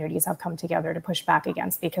of our communities have come together to push back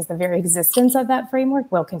against, because the very existence of that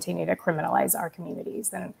framework will continue to criminalize our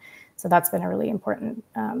communities. And so that's been a really important,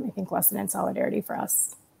 I think, lesson in solidarity for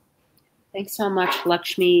us. Thanks so much,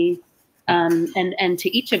 Lakshmi. And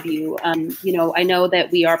to each of you, you know, I know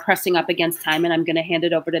that we are pressing up against time, and I'm going to hand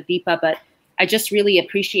it over to Deepa, but I just really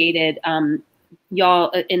appreciated y'all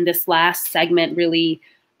in this last segment really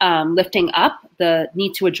lifting up the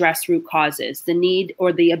need to address root causes, the need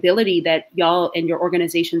or the ability that y'all and your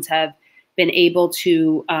organizations have been able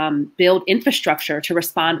to build infrastructure to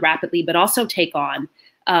respond rapidly, but also take on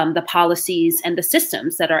the policies and the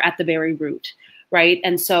systems that are at the very root, right?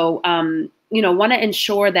 And so, you know, want to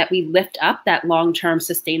ensure that we lift up that long-term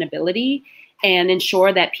sustainability and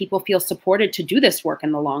ensure that people feel supported to do this work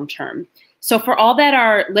in the long term. So for all that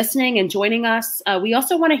are listening and joining us, we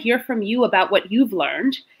also want to hear from you about what you've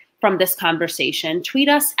learned from this conversation. Tweet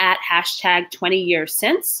us at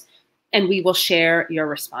 #20yearssince, and we will share your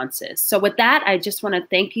responses. So with that, I just want to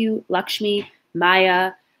thank you, Lakshmi,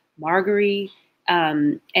 Maya, Margari,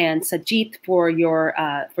 and Satjeet for your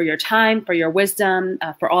time, for your wisdom,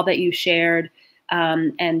 for all that you shared,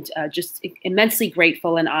 and just immensely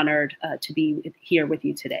grateful and honored to be here with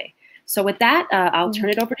you today. So with that, I'll turn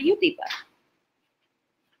it over to you, Deepa.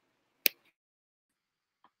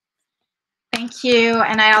 Thank you.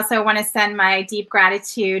 And I also want to send my deep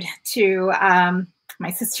gratitude to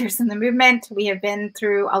my sisters in the movement. We have been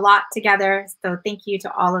through a lot together. So thank you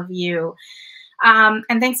to all of you.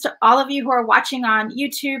 And thanks to all of you who are watching on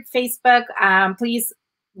YouTube, Facebook. Please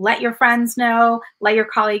let your friends know, let your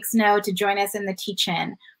colleagues know to join us in the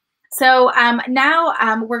teach-in. So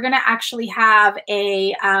now we're going to actually have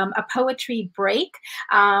a poetry break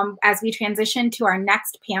as we transition to our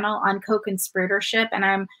next panel on co-conspiratorship. And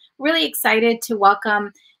I'm really excited to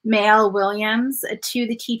welcome Mayel Williams to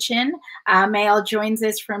the teach-in. Mayel joins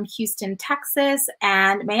us from Houston, Texas,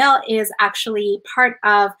 and Mayel is actually part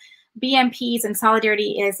of BMP's and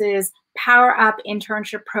SolidarityIs' Power Up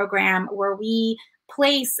internship program, where we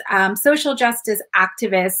place social justice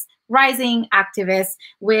activists, rising activists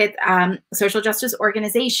with social justice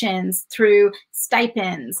organizations through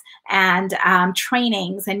stipends and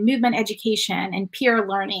trainings and movement education and peer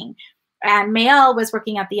learning. And Mayel was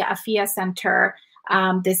working at the AFIA Center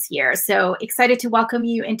this year. So excited to welcome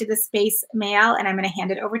you into the space, Mayel, and I'm going to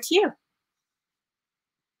hand it over to you.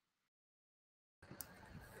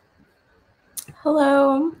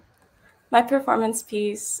 Hello. My performance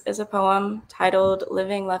piece is a poem titled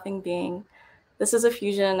Living, Loving, Being. This is a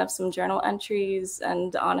fusion of some journal entries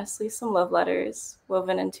and honestly some love letters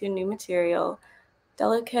woven into new material,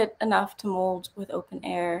 delicate enough to mold with open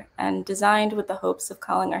air and designed with the hopes of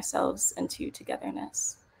calling ourselves into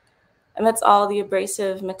togetherness. Amidst all the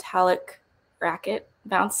abrasive metallic racket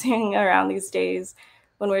bouncing around these days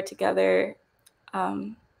when we're together,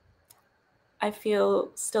 I feel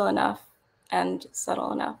still enough and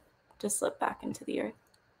subtle enough to slip back into the earth.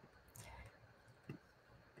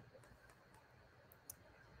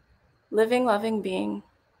 living, loving being.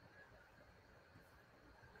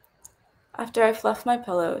 After I fluff my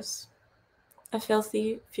pillows, a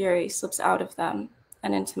filthy fury slips out of them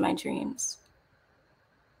and into my dreams.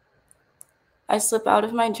 I slip out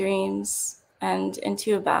of my dreams and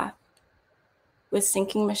into a bath with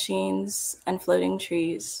sinking machines and floating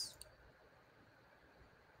trees.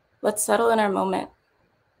 Let's settle in our moment.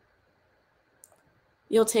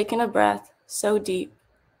 You'll take in a breath so deep,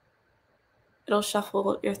 it'll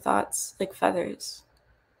shuffle your thoughts like feathers.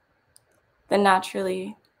 Then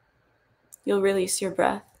naturally, you'll release your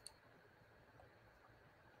breath.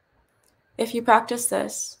 If you practice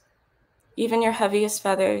this, even your heaviest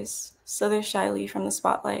feathers slither shyly from the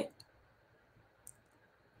spotlight.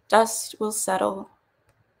 Dust will settle,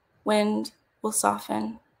 wind will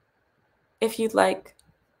soften. If you'd like,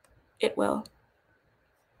 it will.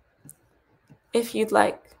 If you'd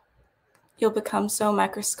like, you'll become so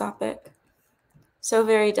microscopic, so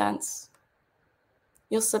very dense.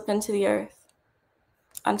 You'll slip into the earth,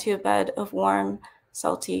 onto a bed of warm,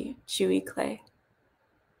 salty, chewy clay.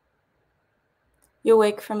 You'll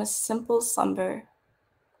wake from a simple slumber,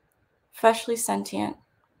 freshly sentient,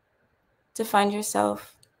 to find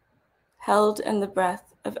yourself held in the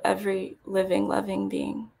breath of every living, loving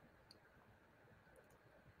being.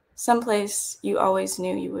 Someplace you always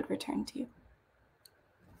knew you would return to.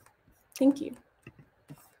 Thank you.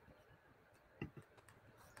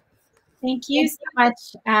 Thank you so much,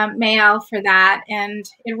 Mayel, for that. And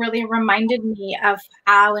it really reminded me of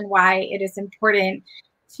how and why it is important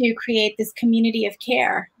to create this community of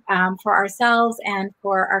care for ourselves and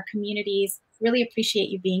for our communities. Really appreciate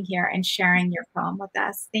you being here and sharing your poem with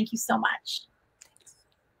us. Thank you so much.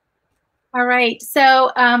 All right,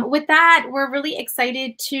 so with that, we're really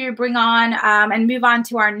excited to bring on and move on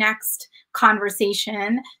to our next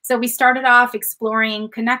conversation. So we started off exploring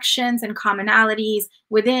connections and commonalities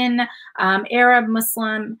within Arab,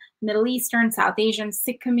 Muslim, Middle Eastern, South Asian,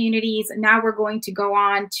 Sikh communities. Now we're going to go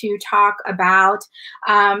on to talk about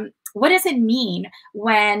what does it mean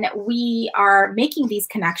when we are making these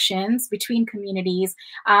connections between communities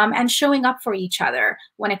and showing up for each other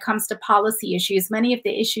when it comes to policy issues. Many of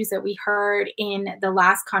the issues that we heard in the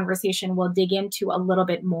last conversation we'll dig into a little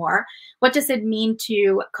bit more. What does it mean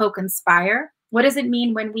to co-conspire? What does it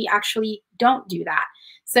mean when we actually don't do that?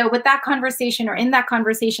 So with that conversation, or in that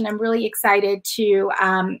conversation, I'm really excited to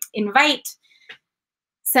invite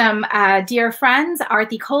some dear friends,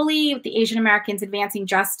 Aarti Kohli with the Asian Americans Advancing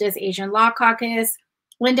Justice Asian Law Caucus,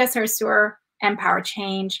 Linda Sarsour, Empower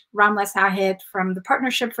Change, Ramla Sahid from the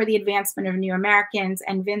Partnership for the Advancement of New Americans,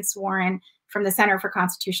 and Vince Warren from the Center for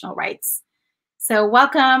Constitutional Rights. So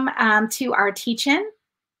welcome to our teach-in.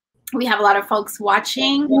 We have a lot of folks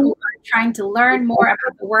watching who are trying to learn more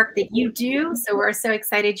about the work that you do. So we're so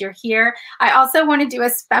excited you're here. I also want to do a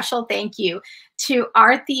special thank you to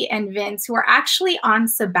Aarti and Vince, who are actually on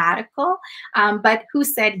sabbatical, but who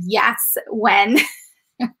said yes when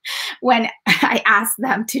I asked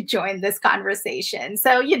them to join this conversation.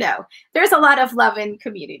 So, you know, there's a lot of love and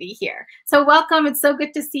community here. So welcome. It's so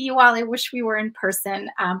good to see you all. I wish we were in person,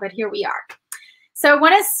 but here we are. So I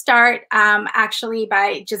want to start actually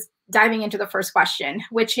by just diving into the first question,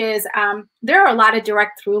 which is there are a lot of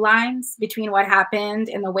direct through lines between what happened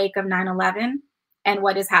in the wake of 9/11 and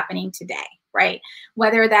what is happening today, right?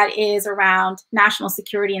 Whether that is around national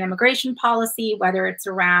security and immigration policy, whether it's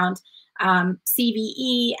around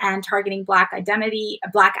CVE and targeting Black identity,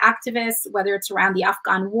 Black activists, whether it's around the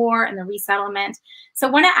Afghan war and the resettlement. So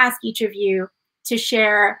I want to ask each of you to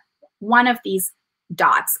share one of these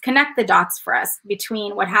dots, connect the dots for us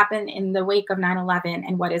between what happened in the wake of 9/11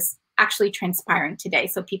 and what is actually transpiring today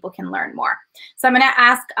so people can learn more. So I'm going to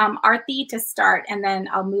ask Aarti to start, and then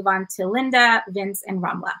I'll move on to Linda, Vince, and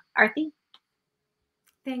Ramla. Aarti?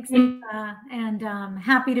 Thanks, Eva, and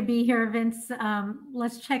happy to be here, Vince.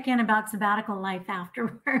 Let's check in about sabbatical life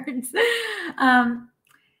afterwards.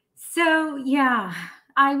 So yeah,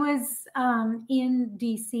 I was in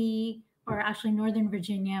DC, or actually Northern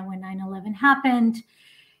Virginia, when 9/11 happened.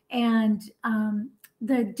 And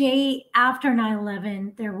the day after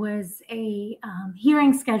 9/11, there was a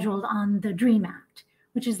hearing scheduled on the DREAM Act,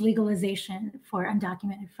 which is legalization for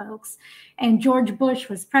undocumented folks. And George Bush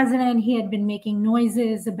was president. He had been making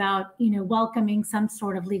noises about, you know, welcoming some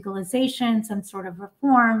sort of legalization, some sort of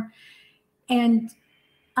reform. And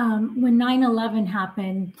when 9/11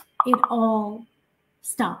 happened, it all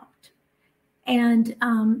stopped. And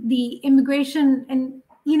the immigration, and,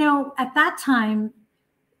 you know, at that time,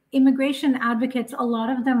 immigration advocates, a lot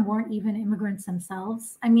of them weren't even immigrants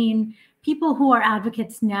themselves. I mean, people who are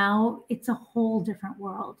advocates now, it's a whole different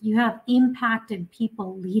world. You have impacted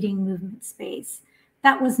people leading movement space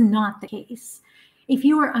That was not the case. If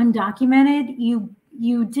you were undocumented,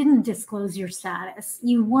 you didn't disclose your status.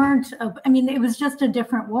 You weren't, I mean, it was just a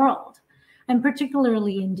different world, and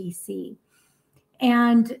particularly in DC.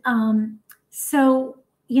 And so,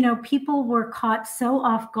 you know, people were caught so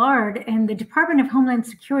off guard, and the Department of Homeland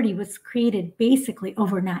Security was created basically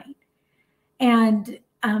overnight. And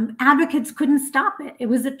advocates couldn't stop it. It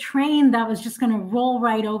was a train that was just going to roll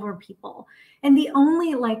right over people. And the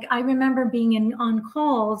only, like, I remember being on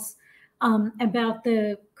calls about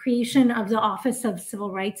the creation of the Office of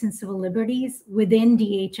Civil Rights and Civil Liberties within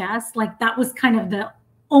DHS. Like, that was kind of the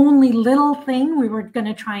only little thing we were going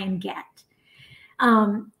to try and get.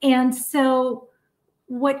 And so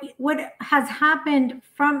what has happened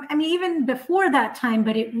from, I mean, even before that time,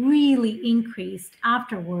 but it really increased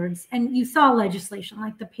afterwards. And you saw legislation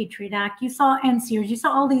like the Patriot Act, you saw NSEERS, you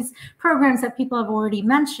saw all these programs that people have already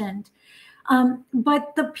mentioned.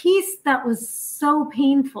 But the piece that was so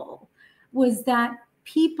painful was that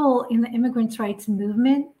people in the immigrants' rights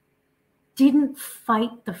movement didn't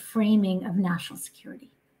fight the framing of national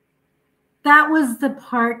security. That was the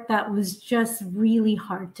part that was just really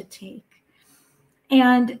hard to take.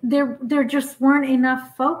 And there just weren't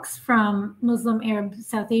enough folks from Muslim, Arab,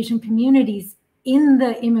 South Asian communities in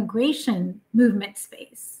the immigration movement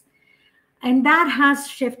space. And that has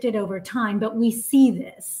shifted over time, but we see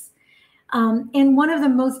this. And one of the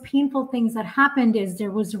most painful things that happened is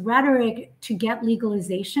there was rhetoric to get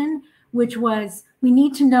legalization, which was, we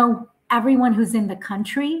need to know everyone who's in the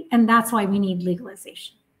country, and that's why we need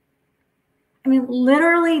legalization. I mean,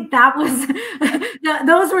 literally, that was,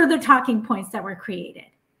 those were the talking points that were created.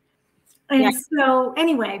 And yeah. So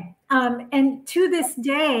anyway, and to this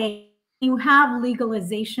day, you have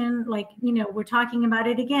legalization, like, you know, we're talking about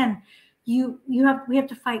it again. We have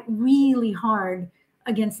to fight really hard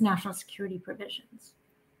against national security provisions.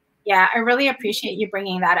 Yeah, I really appreciate you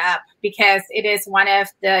bringing that up, because it is one of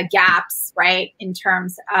the gaps, right, in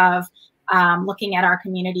terms of looking at our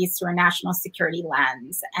communities through a national security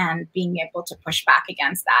lens and being able to push back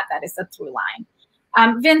against that. That is a through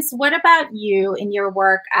line. Vince, what about you in your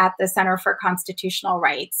work at the Center for Constitutional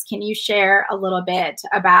Rights? Can you share a little bit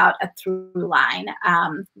about a through line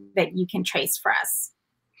that you can trace for us?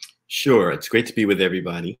 Sure. It's great to be with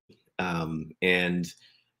everybody. And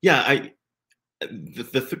yeah,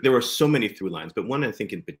 there are so many through lines, but one I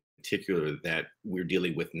think in particular that we're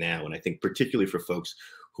dealing with now, and I think particularly for folks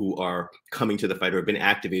who are coming to the fight or have been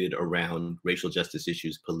activated around racial justice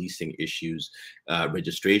issues, policing issues,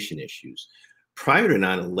 registration issues. Prior to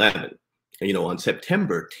 9/11, you know, on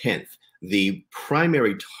September 10th, the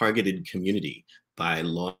primary targeted community by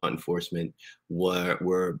law enforcement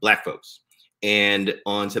were Black folks. And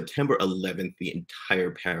on September 11th, the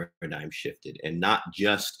entire paradigm shifted, and not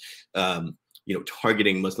just you know,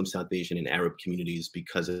 targeting Muslim, South Asian, and Arab communities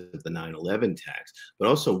because of the 9/11 attacks, but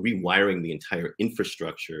also rewiring the entire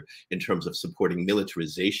infrastructure in terms of supporting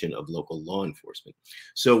militarization of local law enforcement.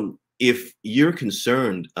 So if you're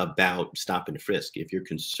concerned about stop and frisk, if you're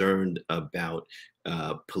concerned about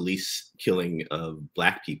police killing of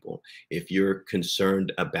Black people, if you're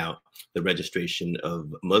concerned about the registration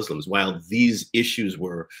of Muslims, while these issues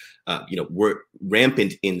were, you know, were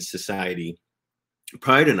rampant in society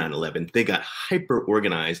prior to 9/11, they got hyper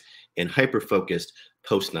organized and hyper focused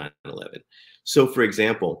post 9/11. So, for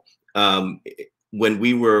example, when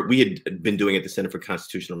we had been doing at the Center for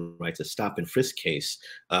Constitutional Rights a stop and frisk case,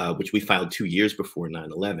 which we filed 2 years before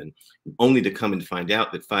 9/11, only to come and find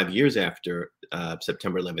out that 5 years after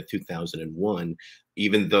September 11th, 2001,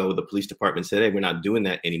 even though the police department said, hey, we're not doing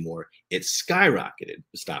that anymore, it skyrocketed,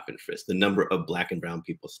 stop and frisk. The number of Black and brown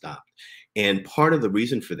people stopped. And part of the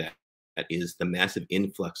reason for that is the massive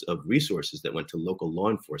influx of resources that went to local law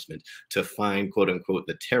enforcement to find, quote unquote,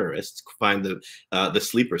 the terrorists, find the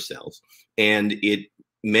sleeper cells. And it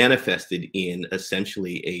manifested in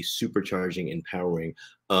essentially a supercharging, empowering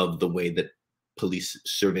of the way that police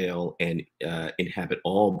surveil and inhabit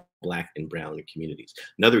all Black and brown communities.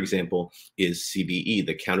 Another example is CBE,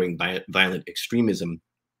 the Countering Violent Extremism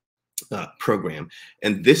program.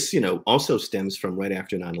 And this, you know, also stems from right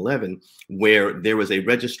after 9/11, where there was a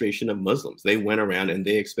registration of Muslims. They went around and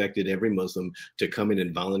they expected every Muslim to come in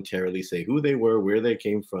and voluntarily say who they were, where they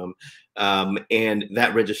came from. And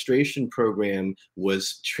that registration program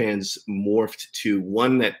was transmorphed to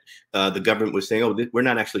one that the government was saying, oh, we're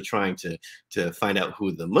not actually trying to find out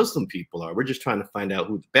who the Muslim people are. We're just trying to find out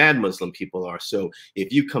who the bad Muslim people are. So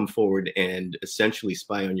if you come forward and essentially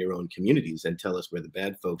spy on your own communities and tell us where the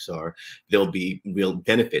bad folks are, there'll be real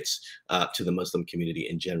benefits to the Muslim community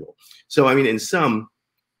in general. So, I mean, in sum,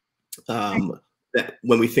 that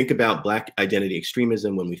when we think about Black identity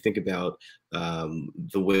extremism, when we think about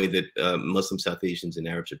the way that Muslim South Asians and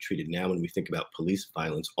Arabs are treated now, when we think about police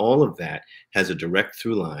violence, all of that has a direct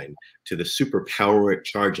through line to the superpower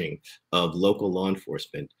charging of local law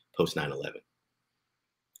enforcement post 9/11.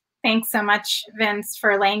 Thanks so much, Vince,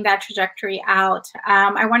 for laying that trajectory out.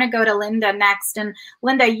 I want to go to Linda next. And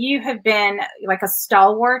Linda, you have been like a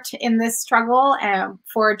stalwart in this struggle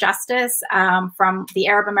for justice, from the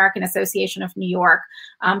Arab American Association of New York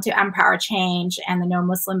to Empower Change and the No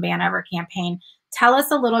Muslim Ban Ever campaign. Tell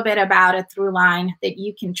us a little bit about a through line that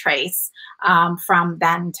you can trace from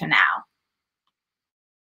then to now.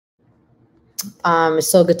 It's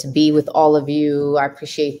so good to be with all of you. I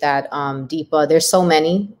appreciate that, Deepa. There's so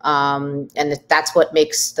many, and that's what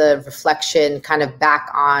makes the reflection kind of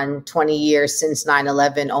back on 20 years since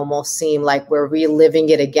 9/11 almost seem like we're reliving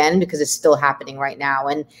it again, because it's still happening right now.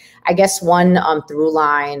 And I guess one through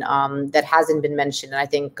line that hasn't been mentioned, and I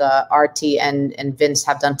think Aarti and Vince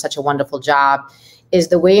have done such a wonderful job, is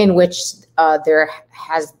the way in which there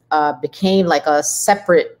has became like a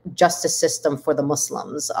separate justice system for the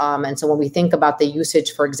Muslims. And so when we think about the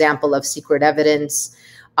usage, for example, of secret evidence,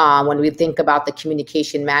 when we think about the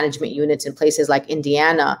communication management units in places like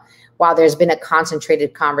Indiana, while there's been a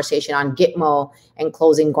concentrated conversation on Gitmo and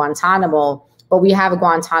closing Guantanamo, but we have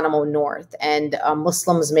Guantanamo North, and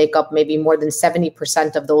Muslims make up maybe more than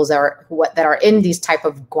 70% of those that are in these type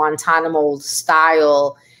of Guantanamo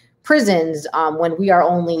style prisons, when we are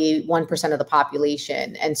only 1% of the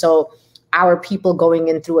population. And so our people going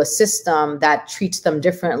in through a system that treats them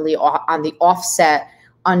differently on the offset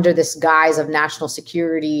under this guise of national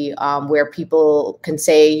security, where people can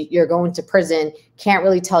say, you're going to prison, can't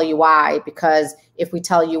really tell you why, because if we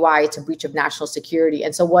tell you why, it's a breach of national security.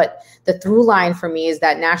 And so what the through line for me is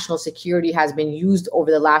that national security has been used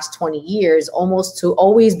over the last 20 years almost to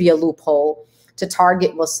always be a loophole to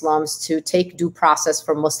target Muslims, to take due process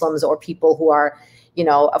from Muslims or people who are, you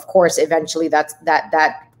know, of course, eventually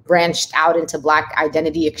that branched out into Black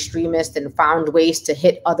identity extremists and found ways to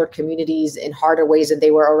hit other communities in harder ways than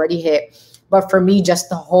they were already hit. But for me, just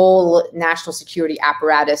the whole national security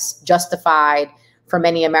apparatus justified for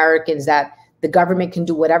many Americans that the government can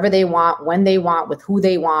do whatever they want, when they want, with who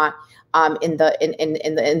they want, in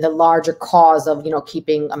the larger cause of, you know,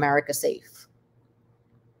 keeping America safe.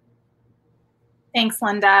 Thanks,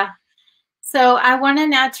 Linda. So I want to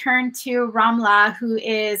now turn to Ramla, who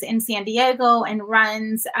is in San Diego and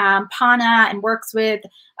runs PANA and works with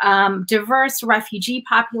diverse refugee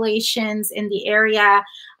populations in the area.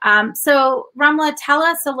 So Ramla, tell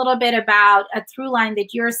us a little bit about a through line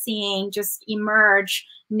that you're seeing just emerge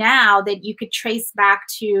now that you could trace back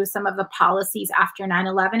to some of the policies after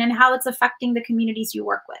 9/11 and how it's affecting the communities you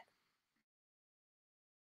work with.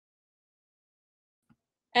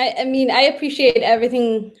 I mean, I appreciate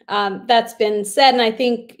everything that's been said. And I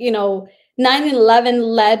think, you know, 9/11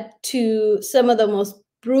 led to some of the most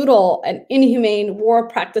brutal and inhumane war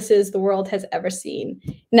practices the world has ever seen.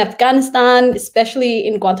 In Afghanistan, especially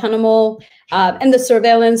in Guantanamo, and the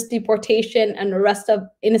surveillance, deportation, and arrest of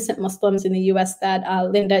innocent Muslims in the US that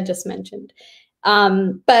Linda just mentioned.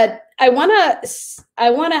 But I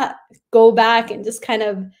wanna go back and just kind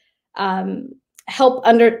of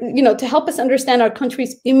to help us understand our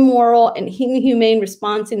country's immoral and inhumane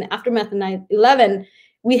response in the aftermath of 9/11,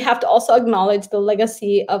 we have to also acknowledge the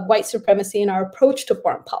legacy of white supremacy in our approach to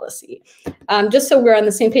foreign policy. Just so we're on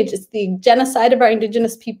the same page, it's the genocide of our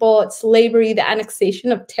indigenous people, it's slavery, the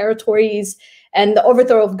annexation of territories, and the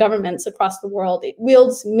overthrow of governments across the world. It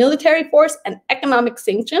wields military force and economic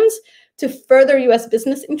sanctions to further US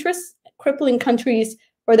business interests, crippling countries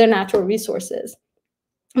for their natural resources.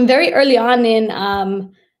 And very early on in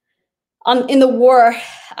the war,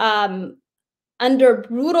 under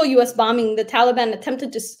brutal US bombing, the Taliban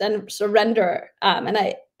attempted to surrender. And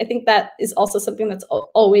I think that is also something that's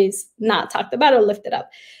always not talked about or lifted up.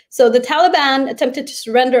 So the Taliban attempted to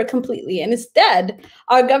surrender completely. And instead,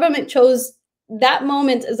 our government chose that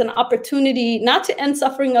moment as an opportunity not to end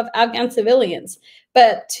suffering of Afghan civilians,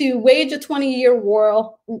 but to wage a 20-year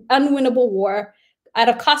war, unwinnable war, at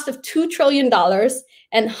a cost of $2 trillion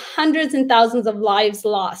and hundreds and thousands of lives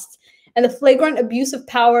lost. And the flagrant abuse of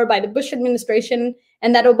power by the Bush administration,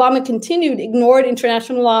 and that Obama continued, ignored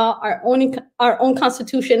international law, our own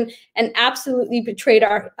constitution, and absolutely betrayed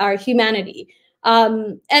our humanity.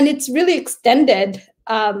 And it's really extended.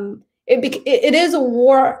 It is a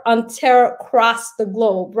war on terror across the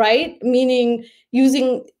globe, right? Meaning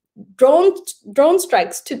using drone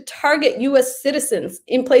strikes to target US citizens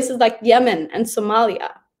in places like Yemen and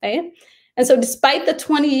Somalia, right? And so despite the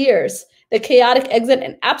 20 years The chaotic exit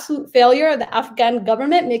and absolute failure of the Afghan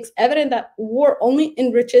government makes evident that war only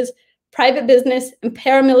enriches private business and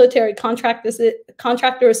paramilitary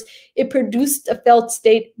contractors. It produced a failed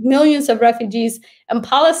state, millions of refugees, and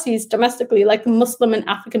policies domestically like the Muslim and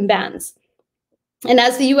African bans. And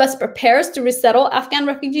as the US prepares to resettle Afghan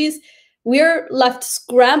refugees, we're left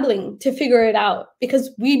scrambling to figure it out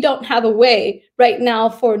because we don't have a way right now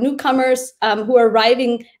for newcomers who are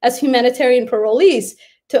arriving as humanitarian parolees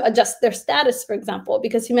to adjust their status, for example,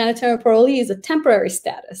 because humanitarian parolee is a temporary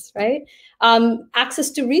status, right?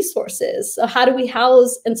 Access to resources. So how do we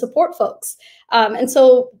house and support folks? And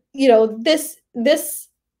so, you know, this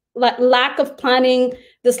lack of planning,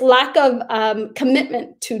 this lack of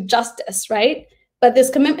commitment to justice, right? But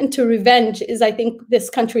this commitment to revenge is, I think, this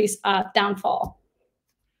country's downfall.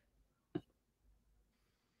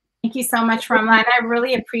 Thank you so much, Ramla. And I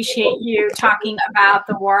really appreciate you talking about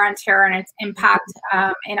the war on terror and its impact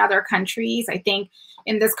in other countries. I think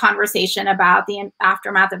in this conversation about the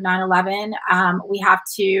aftermath of 9/11, we have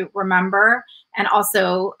to remember and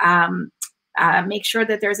also make sure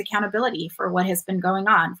that there's accountability for what has been going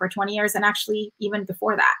on for 20 years and actually even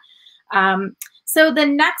before that. So the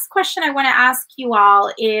next question I want to ask you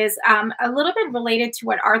all is a little bit related to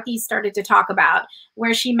what Aarti started to talk about,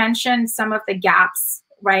 where she mentioned some of the gaps,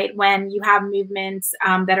 right, when you have movements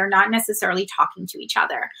that are not necessarily talking to each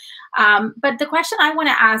other. But the question I want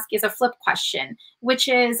to ask is a flip question, which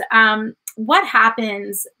is what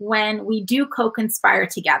happens when we do co-conspire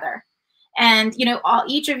together? And, you know,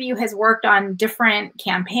 each of you has worked on different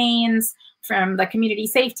campaigns, from the Community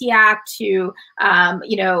Safety Act to,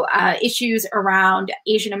 issues around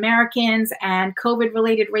Asian Americans and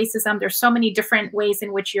COVID-related racism. There's so many different ways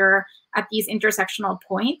in which you're at these intersectional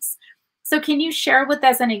points. So can you share with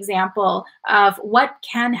us an example of what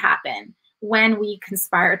can happen when we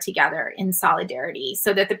conspire together in solidarity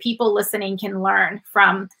so that the people listening can learn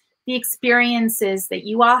from the experiences that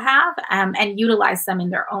you all have and utilize them in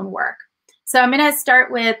their own work? So I'm going to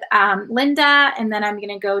start with Linda, and then I'm going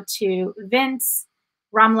to go to Vince,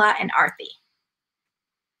 Ramla, and Aarti.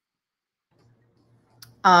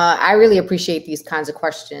 I really appreciate these kinds of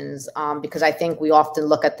questions because I think we often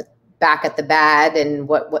look at back at the bad and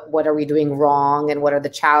what are we doing wrong and what are the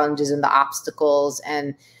challenges and the obstacles,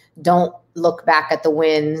 and don't look back at the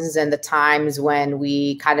wins and the times when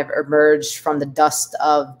we kind of emerged from the dust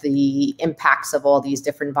of the impacts of all these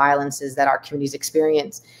different violences that our communities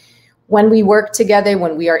experience. When we work together,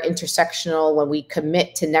 when we are intersectional, when we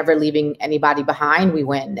commit to never leaving anybody behind, we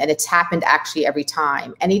win. And it's happened actually every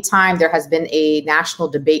time. Anytime there has been a national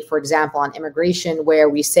debate, for example, on immigration, where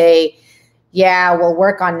we say, yeah, we'll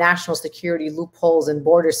work on national security loopholes and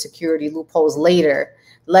border security loopholes later.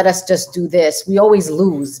 Let us just do this. We always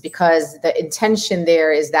lose because the intention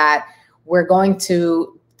there is that we're going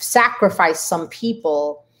to sacrifice some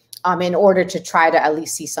people in order to try to at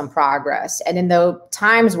least see some progress. And in the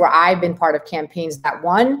times where I've been part of campaigns that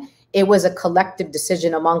won, it was a collective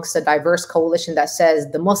decision amongst a diverse coalition that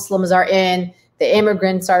says the Muslims are in, the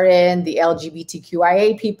immigrants are in, the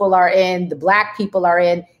LGBTQIA people are in, the Black people are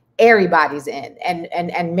in, everybody's in,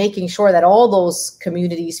 and making sure that all those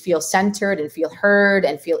communities feel centered and feel heard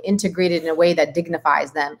and feel integrated in a way that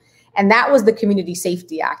dignifies them. And that was the Community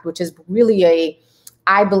Safety Act, which is really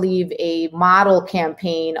I believe, a model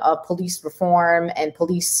campaign of police reform and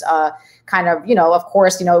police of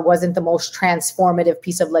course, it wasn't the most transformative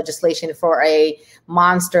piece of legislation for a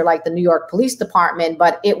monster like the New York Police Department,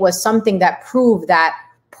 but it was something that proved that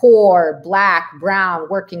poor, Black, brown,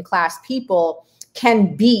 working class people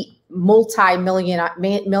can beat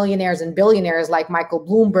multi-millionaires and billionaires like Michael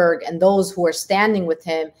Bloomberg and those who are standing with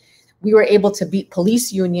him. We were able to beat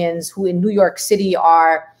police unions who in New York City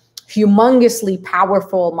are humongously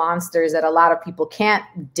powerful monsters that a lot of people can't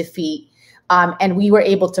defeat. And we were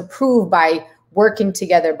able to prove by working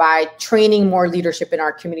together, by training more leadership in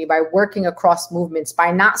our community, by working across movements,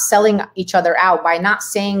 by not selling each other out, by not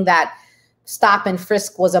saying that stop and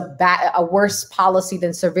frisk was a worse policy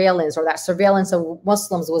than surveillance, or that surveillance of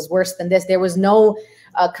Muslims was worse than this. There was no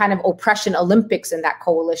kind of oppression Olympics in that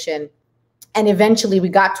coalition. And eventually we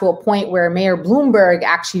got to a point where Mayor Bloomberg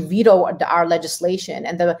actually vetoed our legislation.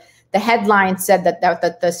 And the headline said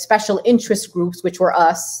that the special interest groups, which were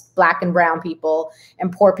us, Black and brown people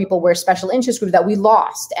and poor people, were special interest groups that we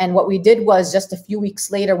lost. And what we did was just a few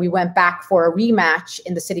weeks later, we went back for a rematch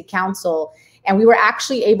in the city council. And we were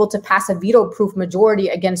actually able to pass a veto-proof majority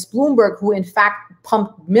against Bloomberg, who in fact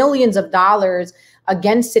pumped millions of dollars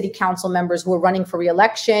against city council members who were running for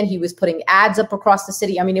re-election. He was putting ads up across the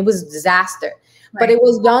city. I mean, it was a disaster. Right. But it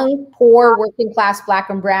was young, poor, working class,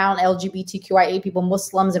 Black and brown, LGBTQIA people,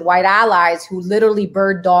 Muslims, and white allies who literally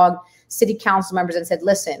bird dogged city council members and said,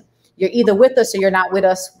 listen, you're either with us or you're not with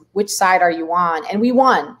us. Which side are you on? And we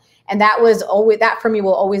won. And that was always, that for me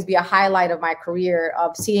will always be a highlight of my career,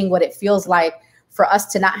 of seeing what it feels like for us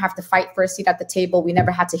to not have to fight for a seat at the table. We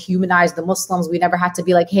never had to humanize the Muslims. We never had to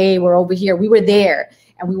be like, hey, we're over here. We were there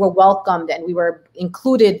and we were welcomed and we were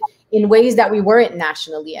included in ways that we weren't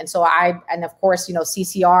nationally. And so and of course, you know,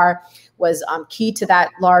 CCR was key to that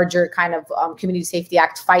larger kind of Community Safety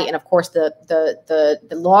Act fight. And of course, the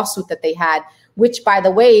lawsuit that they had, which, by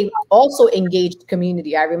the way, also engaged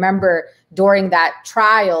community. I remember during that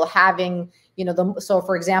trial having, you know, so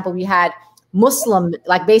for example, we had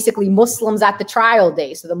basically Muslims at the trial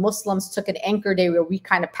day. So the Muslims took an anchor day where we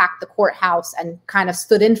kind of packed the courthouse and kind of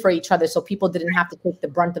stood in for each other so people didn't have to take the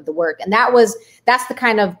brunt of the work. And that's the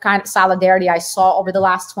kind of solidarity I saw over the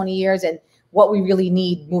last 20 years and what we really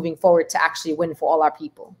need moving forward to actually win for all our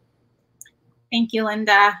people. Thank you,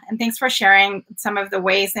 Linda. And thanks for sharing some of the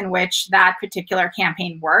ways in which that particular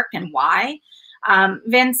campaign worked and why.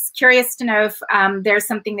 Vince, curious to know if there's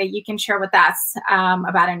something that you can share with us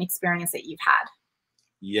about an experience that you've had.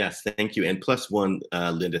 Yes, thank you. And plus one,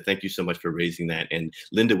 Linda, thank you so much for raising that. And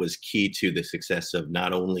Linda was key to the success of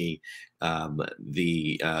not only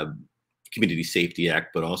the Community Safety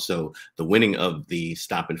Act, but also the winning of the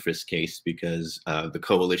stop and frisk case, because the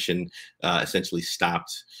coalition essentially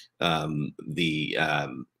stopped the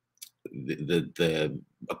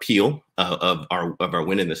appeal of our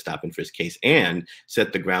win in the stop and frisk case, and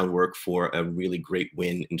set the groundwork for a really great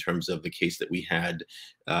win in terms of the case that we had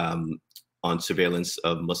on surveillance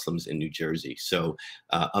of Muslims in New Jersey. So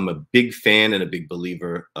I'm a big fan and a big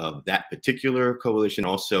believer of that particular coalition,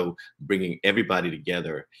 also bringing everybody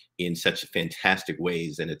together in such fantastic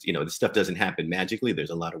ways. And it's, you know, this stuff doesn't happen magically. There's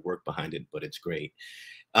a lot of work behind it, but it's great.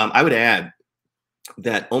 I would add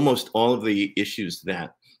that almost all of the issues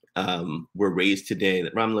that were raised today,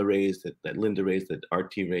 that Ramla raised, that Linda raised, that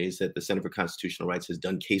Aarti raised, that the Center for Constitutional Rights has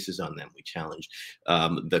done cases on them. We challenged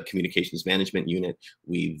the Communications Management Unit.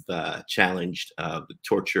 We've challenged the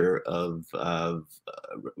torture of an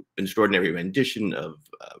extraordinary rendition of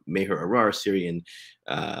Meher Arar, Syrian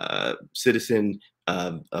citizen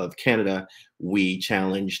of Canada. We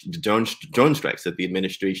challenged the drone strikes that the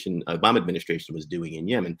Obama administration was doing in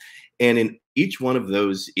Yemen. And in each one of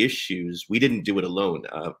those issues, we didn't do it alone.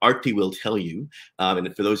 Aarti will tell you,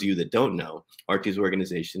 and for those of you that don't know, Aarti's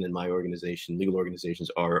organization and my organization, legal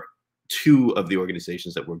organizations, are two of the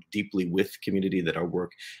organizations that work deeply with community, that our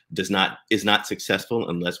work is not successful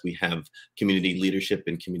unless we have community leadership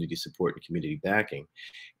and community support and community backing.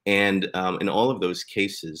 And in all of those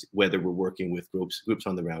cases, whether we're working with groups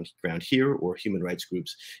on the ground here or human rights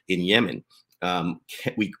groups in Yemen,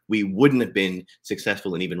 we wouldn't have been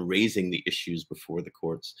successful in even raising the issues before the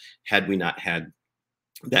courts had we not had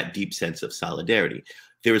that deep sense of solidarity.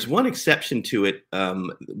 There is one exception to it,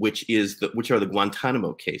 which are the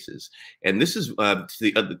Guantanamo cases, and this is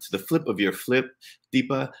to the flip of your flip,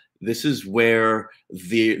 Deepa. This is where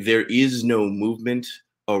there is no movement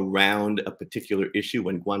around a particular issue.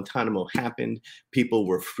 When Guantanamo happened, people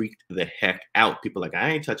were freaked the heck out. People like,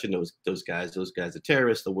 I ain't touching those guys. Those guys are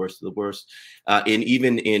terrorists, the worst of the worst. And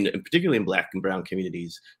even particularly in Black and brown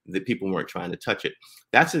communities, the people weren't trying to touch it.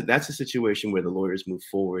 That's a situation where the lawyers moved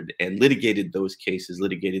forward and litigated those cases,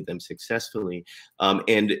 litigated them successfully,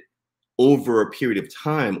 and over a period of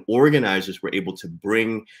time, organizers were able to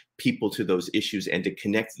bring people to those issues and to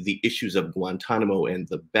connect the issues of Guantanamo and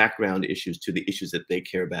the background issues to the issues that they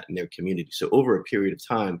care about in their community. So over a period of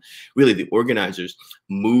time, really the organizers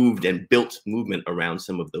moved and built movement around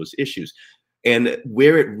some of those issues. And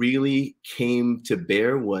where it really came to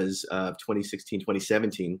bear was 2016,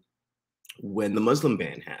 2017, when the Muslim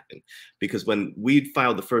ban happened. Because when we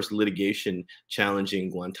filed the first litigation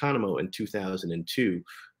challenging Guantanamo in 2002,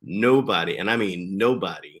 nobody, and I mean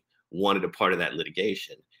nobody, wanted a part of that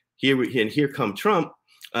litigation. Here come Trump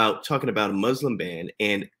talking about a Muslim ban,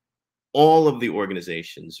 and all of the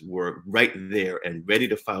organizations were right there and ready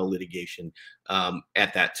to file litigation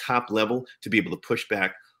at that top level to be able to push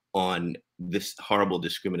back on this horrible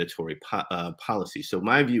discriminatory policy. So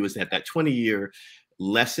my view is that 20-year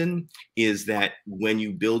lesson is that when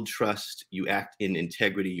you build trust, you act in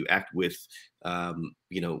integrity, you act with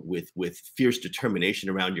with fierce determination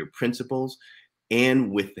around your principles,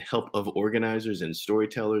 and with the help of organizers and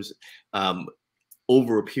storytellers,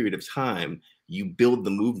 over a period of time, you build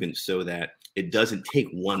the movement so that it doesn't take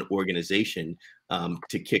one organization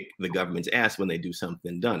to kick the government's ass when they do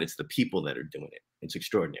something done. It's the people that are doing it. It's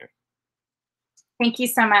extraordinary. Thank you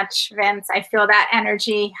so much, Vince. I feel that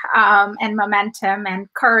energy and momentum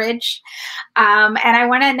and courage. And I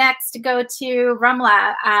want to next go to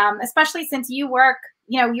Ramla, especially since you work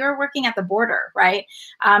you're working at the border, right?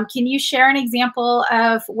 Can you share an example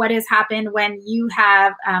of what has happened when you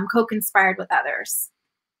have co-conspired with others?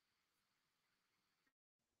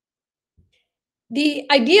 The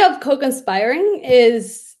idea of co-conspiring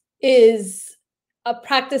is a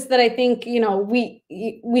practice that I think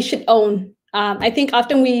we should own. I think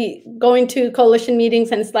often we go into coalition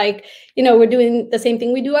meetings and it's like, we're doing the same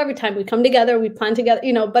thing we do every time. We come together, we plan together,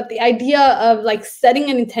 but the idea of like setting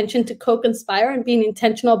an intention to co-conspire and being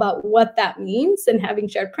intentional about what that means and having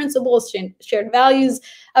shared principles, shared values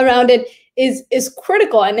around it is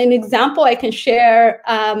critical. And an example I can share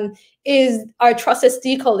is our Trust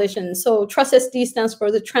SD coalition. So Trust SD stands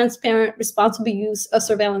for the Transparent Responsible Use of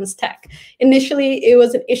Surveillance Tech. Initially, it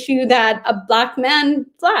was an issue that a Black man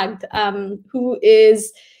flagged, who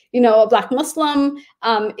is, a Black Muslim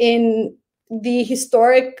in the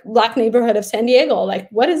historic Black neighborhood of San Diego. Like,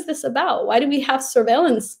 what is this about? Why do we have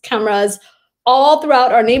surveillance cameras all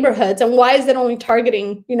throughout our neighborhoods? And why is it only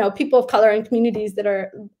targeting, people of color and communities that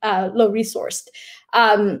are low resourced?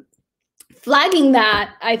 Flagging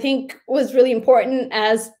that, I think, was really important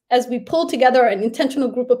as we pulled together an intentional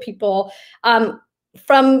group of people from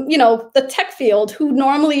the tech field who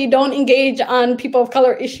normally don't engage on people of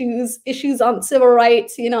color issues on civil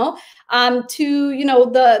rights, to the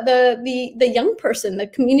young person, the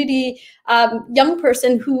community young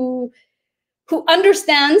person who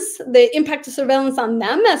understands the impact of surveillance on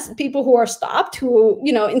them as people who are stopped, who,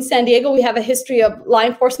 in San Diego, we have a history of law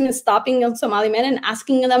enforcement stopping young Somali men and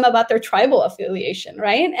asking them about their tribal affiliation,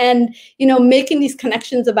 right? And, making these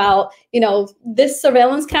connections about, this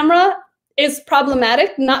surveillance camera is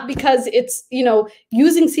problematic, not because it's,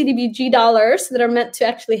 using CDBG dollars that are meant to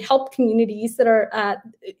actually help communities that are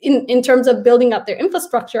in terms of building up their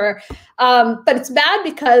infrastructure, but it's bad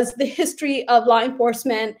because the history of law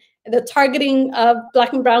enforcement, the targeting of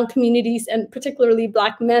Black and brown communities, and particularly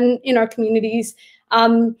Black men in our communities,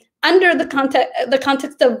 under the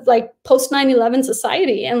context of like post 9/11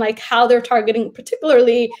 society and like how they're targeting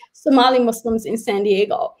particularly Somali Muslims in San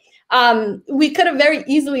Diego. We could have very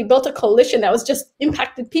easily built a coalition that was just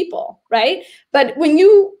impacted people, right? But when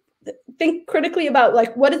you think critically about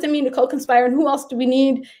like, what does it mean to co-conspire and who else do we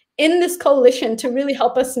need in this coalition to really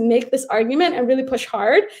help us make this argument and really push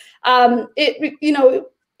hard?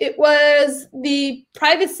 It was the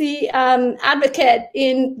privacy advocate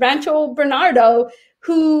in Rancho Bernardo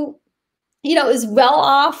who, is well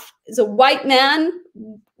off, is a white man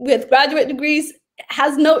with graduate degrees,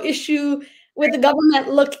 has no issue with the government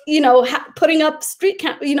putting up street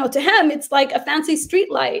to him, it's like a fancy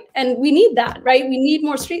street light. And we need that, right? We need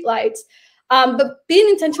more street lights. But being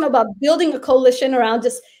intentional about building a coalition around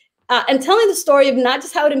just and telling the story of not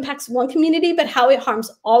just how it impacts one community, but how it harms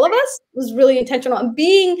all of us was really intentional. And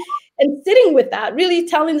sitting with that, really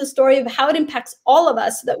telling the story of how it impacts all of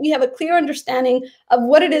us so that we have a clear understanding of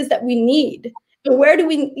what it is that we need. And where do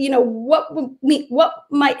we, what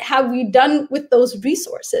might have we done with those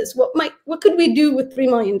resources? What could we do with $3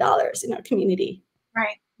 million in our community?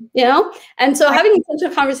 Right. And so having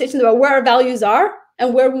intentional conversations about where our values are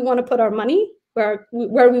and where we want to put our money, where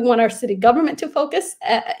we want our city government to focus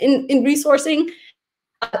in resourcing,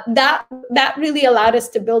 that really allowed us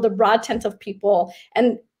to build a broad tent of people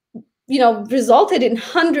and resulted in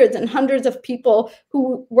hundreds and hundreds of people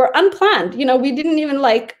who were unplanned. We didn't even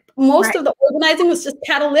most of the organizing was just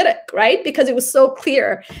catalytic, right? Because it was so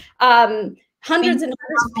clear. Hundreds and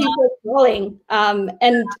hundreds of people calling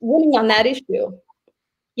and winning on that issue.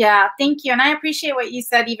 Yeah, thank you. And I appreciate what you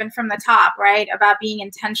said even from the top, right? About being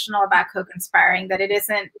intentional about co-conspiring, that it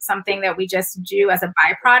isn't something that we just do as a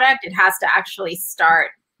byproduct. It has to actually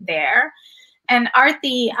start there. And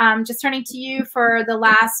Aarti, just turning to you for the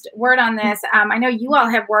last word on this. I know you all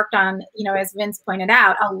have worked on, as Vince pointed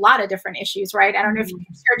out, a lot of different issues, right? I don't know if you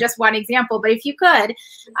can share just one example, but if you could,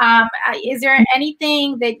 is there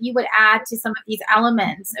anything that you would add to some of these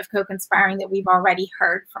elements of co-conspiring that we've already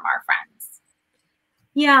heard from our friends?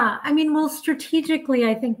 Yeah, well, strategically,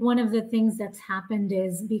 I think one of the things that's happened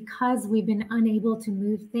is because we've been unable to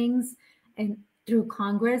move things and through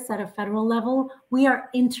Congress at a federal level, we are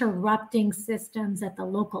interrupting systems at the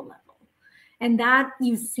local level. And that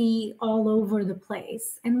you see all over the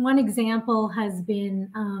place. And one example has been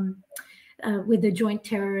with the Joint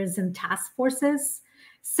Terrorism Task Forces.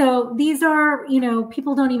 So these are,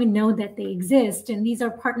 people don't even know that they exist. And these are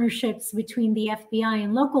partnerships between the FBI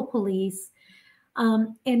and local police.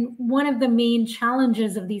 And one of the main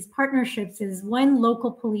challenges of these partnerships is when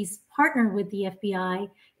local police partner with the FBI,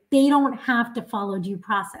 they don't have to follow due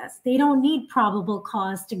process. They don't need probable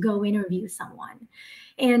cause to go interview someone.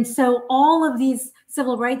 And so all of these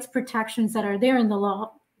civil rights protections that are there in the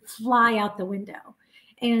law fly out the window.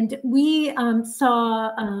 And we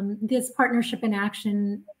saw this partnership in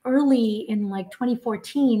action early in like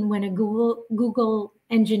 2014 when a Google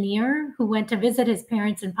engineer who went to visit his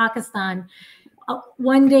parents in Pakistan,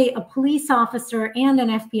 one day a police officer and an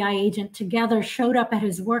FBI agent together showed up at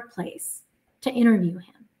his workplace to interview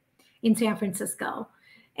him in San Francisco.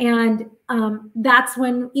 And that's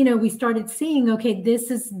when, you know, we started seeing, okay,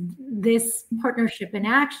 this is this partnership in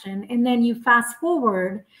action. And then you fast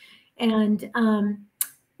forward and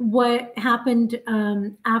what happened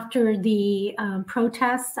after the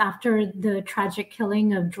protests, after the tragic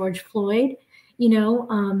killing of George Floyd, you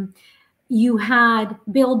know, you had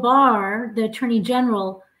Bill Barr, the Attorney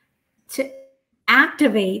General, to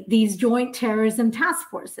activate these joint terrorism task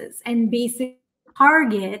forces and basically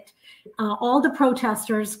target all the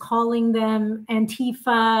protesters, calling them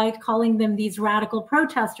Antifa, calling them these radical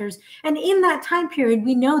protesters. And in that time period,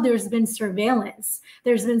 we know there's been surveillance.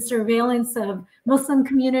 There's been surveillance of Muslim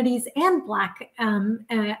communities and Black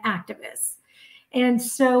activists. And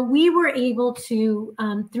so we were able to,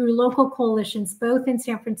 through local coalitions, both in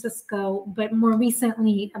San Francisco, but more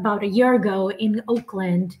recently, about a year ago in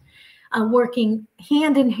Oakland, working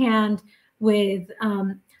hand in hand with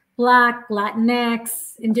Black,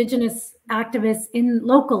 Latinx, Indigenous activists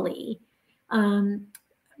locally,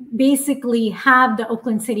 basically have the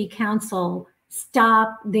Oakland City Council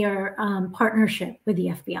stop their partnership with the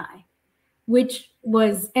FBI, which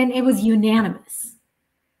was, and it was unanimous,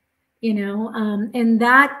 you know, and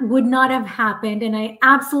that would not have happened. And I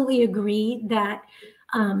absolutely agree that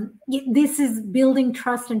this is building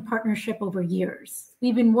trust and partnership over years.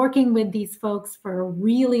 We've been working with these folks for a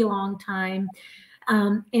really long time.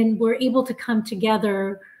 And we're able to come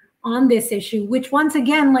together on this issue, which once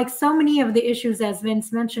again, like so many of the issues, as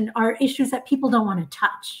Vince mentioned, are issues that people don't want to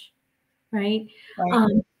touch, right?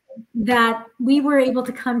 That we were able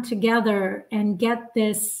to come together and get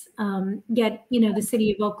this, you know, the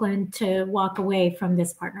city of Oakland to walk away from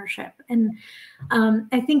this partnership. And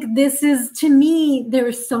I think this is, to me,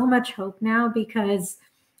 there's so much hope now because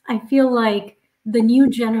I feel like the new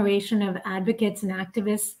generation of advocates and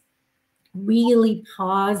activists really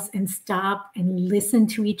pause and stop and listen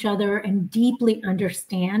to each other and deeply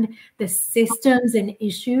understand the systems and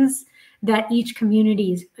issues that each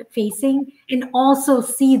community is facing, and also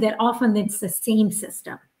see that often it's the same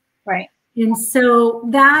system. Right. And so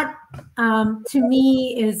that, to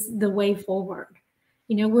me, is the way forward.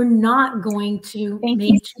 You know, we're not going to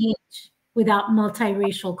make change without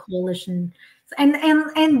multiracial coalition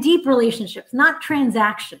and deep relationships, not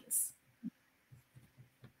transactions.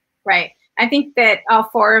 Right. I think that all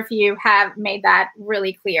four of you have made that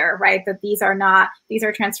really clear, right? That these are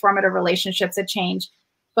transformative relationships that change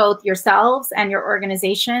both yourselves and your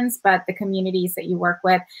organizations, but the communities that you work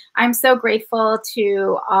with. I'm so grateful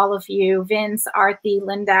to all of you, Vince, Aarti,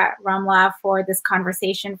 Linda, Ramla, for this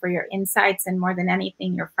conversation, for your insights, and more than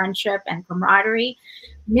anything, your friendship and camaraderie.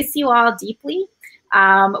 Miss you all deeply.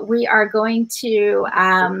 We are going to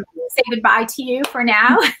say goodbye to you for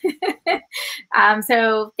now.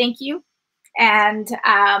 So thank you. And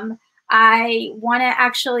I want to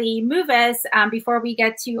actually move us before we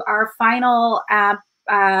get to our final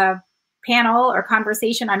panel or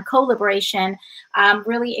conversation on co-liberation. I'm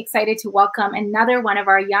really excited to welcome another one of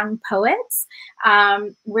our young poets.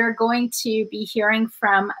 We're going to be hearing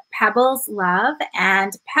from Pebblz Luv,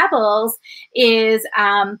 and Pebblz is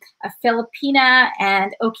a Filipina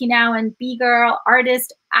and Okinawan B-girl,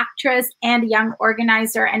 artist, actress, and young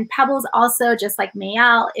organizer. And Pebblz also, just like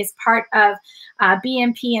Mayel, is part of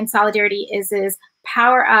BMP and Solidarity Is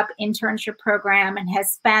Power Up internship program, and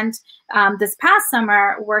has spent this past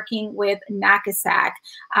summer working with NACASAC.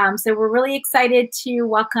 So we're really excited to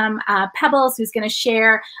welcome Pebblz, who's going to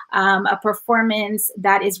share a performance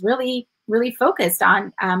that is really focused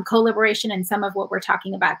on co-liberation and some of what we're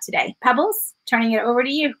talking about today. Pebblz, turning it over to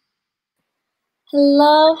you.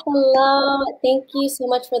 Hello. Thank you so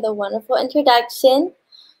much for the wonderful introduction.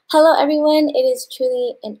 Hello, everyone. It is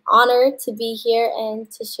truly an honor to be here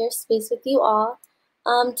and to share space with you all.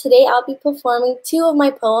 Today, I'll be performing 2 of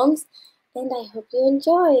my poems, and I hope you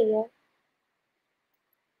enjoy.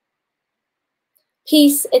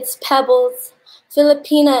 Peace, it's Pebblz,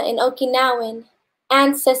 Filipina and Okinawan,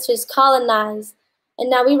 ancestors colonized, and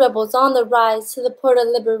now we rebels on the rise to the port of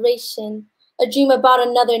liberation, a dream about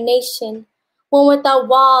another nation, one without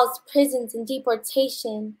walls, prisons, and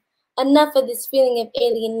deportation. Enough of this feeling of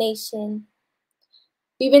alienation.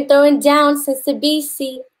 We've been thrown down since the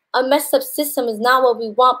BC. A messed up system is not what we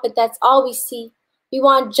want, but that's all we see. We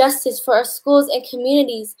want justice for our schools and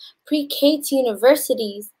communities, pre-K to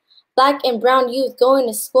universities. Black and brown youth going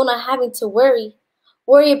to school not having to worry.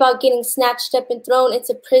 Worry about getting snatched up and thrown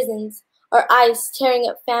into prisons, or ICE tearing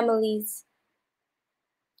up families.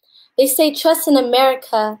 They say trust in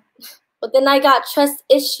America, but then I got trust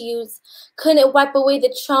issues. Couldn't wipe away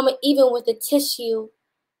the trauma even with a tissue.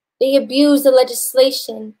 They abuse the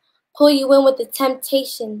legislation, pull you in with the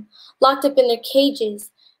temptation, locked up in their cages.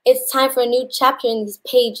 It's time for a new chapter in these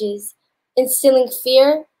pages. Instilling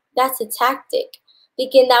fear, that's a tactic.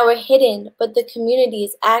 Thinking that we're hidden, but the community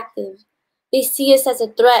is active. They see us as a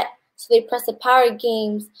threat, so they press the power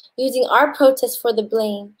games, using our protests for the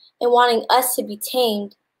blame and wanting us to be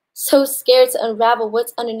tamed. So scared to unravel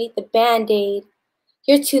what's underneath the Band-Aid.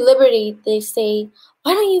 You're too liberty, they say.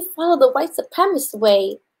 Why don't you follow the white supremacist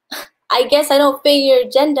way? I guess I don't fit your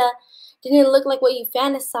agenda. Didn't look like what you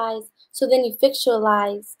fantasized, so then you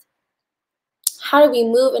fictionalized. How do we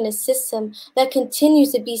move in a system that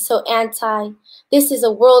continues to be so anti? This is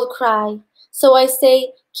a world cry. So I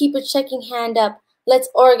say, keep your checking hand up. Let's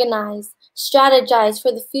organize, strategize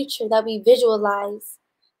for the future that we visualize.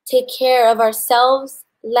 Take care of ourselves,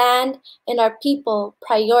 land, and our people,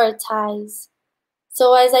 prioritize.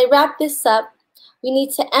 So as I wrap this up, we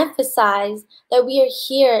need to emphasize that we are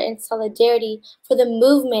here in solidarity for the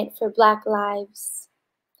movement for Black lives.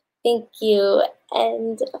 Thank you.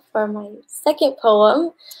 And for my second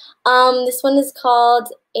poem, this one is called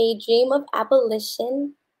A Dream of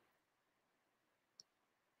Abolition.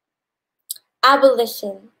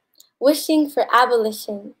 Abolition, wishing for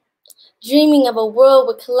abolition, dreaming of a world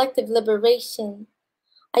with collective liberation.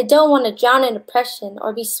 I don't want to drown in oppression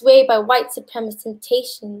or be swayed by white supremacist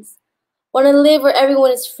temptations. Want to live where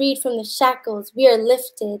everyone is freed from the shackles, we are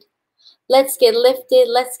lifted. Let's get lifted,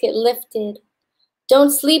 let's get lifted.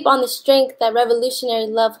 Don't sleep on the strength that revolutionary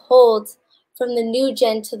love holds, from the new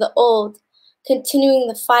gen to the old, continuing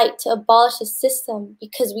the fight to abolish the system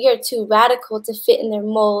because we are too radical to fit in their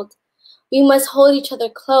mold. We must hold each other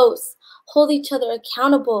close, hold each other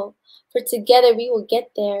accountable, for together we will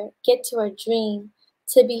get there, get to our dream,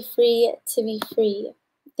 to be free, to be free.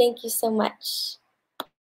 Thank you so much.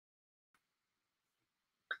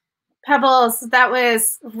 Pebblz, that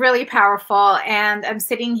was really powerful. And I'm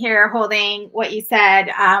sitting here holding what you said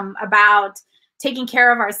about taking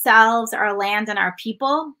care of ourselves, our land, and our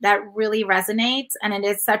people. That really resonates. And it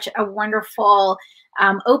is such a wonderful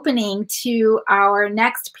opening to our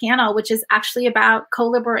next panel, which is actually about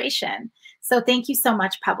co-liberation. So thank you so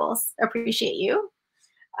much, Pebblz. Appreciate you.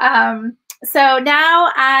 So now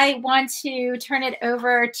I want to turn it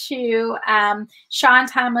over to Sean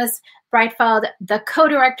Thomas Breitfeld, the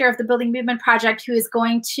co-director of the Building Movement Project, who is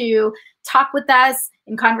going to talk with us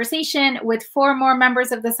in conversation with 4 more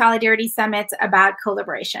members of the Solidarity Summit about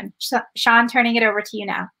co-liberation. Sean, turning it over to you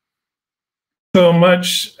now. So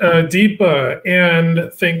much, Deepa,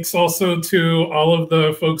 and thanks also to all of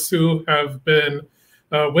the folks who have been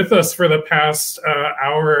with us for the past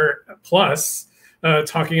hour plus,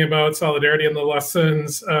 talking about solidarity and the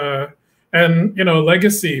lessons and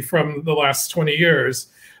legacy from the last 20 years.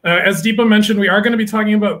 As Deepa mentioned, we are going to be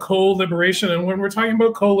talking about co-liberation, and when we're talking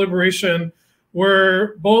about co-liberation,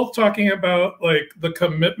 we're both talking about like the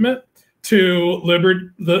commitment to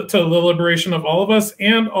the liberation of all of us,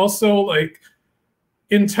 and also like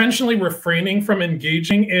intentionally refraining from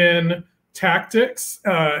engaging in tactics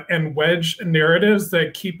and wedge narratives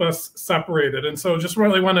that keep us separated. And so just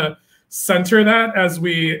really want to center that as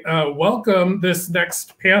we welcome this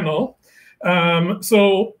next panel.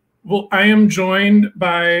 I am joined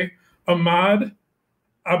by Ahmad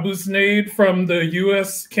Abuznaid from the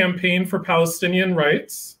U.S. Campaign for Palestinian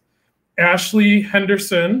Rights, Ashley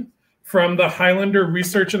Henderson from the Highlander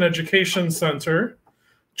Research and Education Center,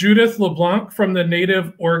 Judith LeBlanc from the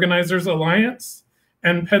Native Organizers Alliance,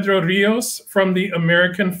 and Pedro Rios from the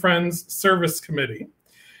American Friends Service Committee.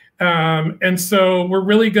 And so we're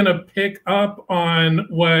really going to pick up on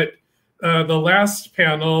what the last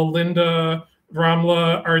panel, Linda,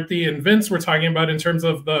 Ramla, Aarti, and Vince were talking about in terms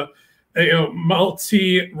of the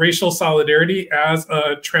multi-racial solidarity as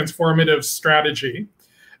a transformative strategy.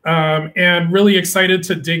 And really excited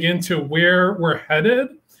to dig into where we're headed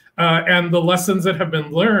and the lessons that have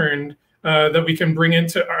been learned that we can bring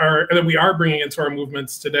into we are bringing into our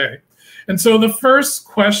movements today. And so the first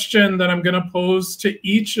question that I'm going to pose to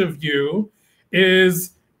each of you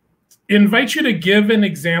is invite you to give an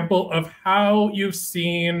example of how you've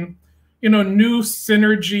seen new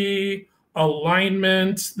synergy,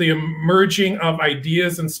 alignment, the emerging of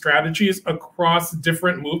ideas and strategies across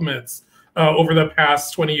different movements over the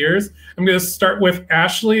past 20 years. I'm going to start with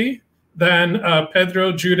Ashley, then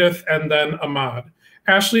Pedro, Judith, and then Ahmad.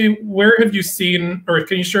 Ashley, where have you seen, or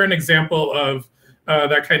can you share an example of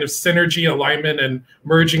that kind of synergy, alignment, and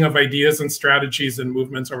merging of ideas and strategies and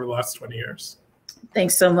movements over the last 20 years?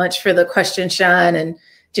 Thanks so much for the question, Sean. And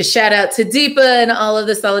just shout out to Deepa and all of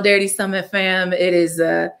the Solidarity Summit fam. It is,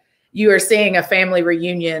 you are seeing a family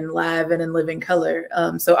reunion live and in living color.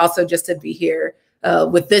 So also just to be here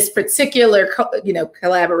with this particular,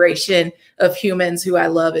 collaboration of humans who I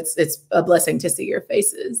love, it's a blessing to see your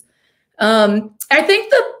faces. I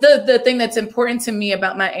think the thing that's important to me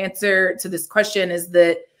about my answer to this question is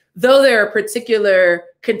that though there are particular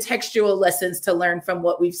contextual lessons to learn from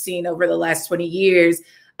what we've seen over the last 20 years,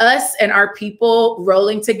 us and our people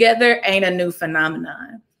rolling together ain't a new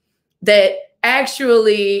phenomenon. That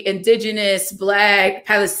actually Indigenous, Black,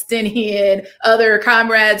 Palestinian, other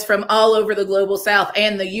comrades from all over the global South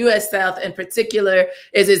and the US South in particular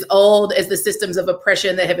is as old as the systems of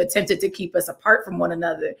oppression that have attempted to keep us apart from one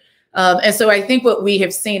another. And so I think what we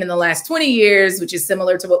have seen in the last 20 years, which is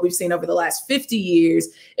similar to what we've seen over the last 50 years,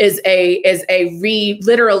 is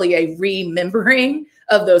literally a remembering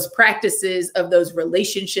of those practices, of those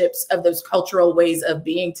relationships, of those cultural ways of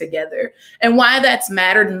being together. And why that's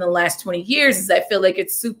mattered in the last 20 years is I feel like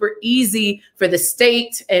it's super easy for the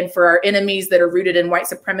state and for our enemies that are rooted in white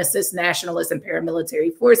supremacist, nationalist, and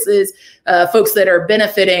paramilitary forces, folks that are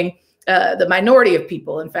benefiting, the minority of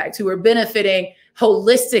people, in fact, who are benefiting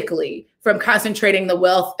holistically from concentrating their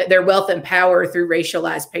wealth and power through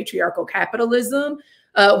racialized patriarchal capitalism,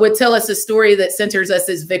 would tell us a story that centers us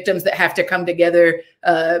as victims that have to come together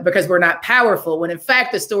because we're not powerful, when in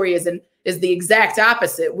fact the story is the exact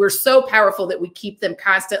opposite. We're so powerful that we keep them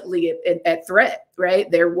constantly at threat,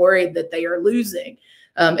 right? They're worried that they are losing.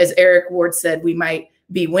 As Eric Ward said, we might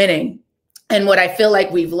be winning. And what I feel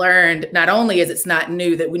like we've learned, not only is it's not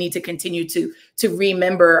new that we need to continue to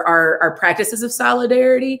remember our practices of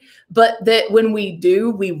solidarity, but that when we do,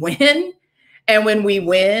 we win. And when we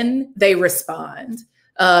win, they respond.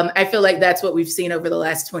 I feel like that's what we've seen over the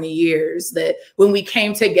last 20 years, that when we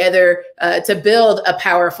came together to build a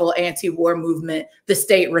powerful anti-war movement, the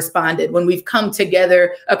state responded. When we've come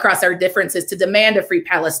together across our differences to demand a free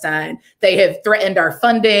Palestine, they have threatened our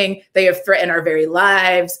funding, they have threatened our very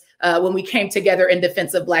lives. When we came together in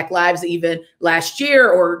defense of Black lives, even last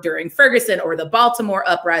year or during Ferguson or the Baltimore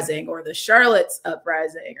uprising or the Charlotte's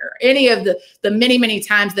uprising or any of the many, many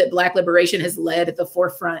times that Black liberation has led at the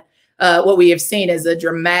forefront, what we have seen is a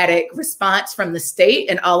dramatic response from the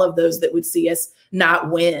state and all of those that would see us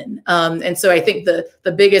not win. And so I think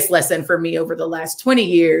the biggest lesson for me over the last 20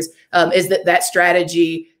 years is that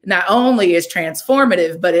strategy not only is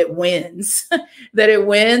transformative, but it wins, that it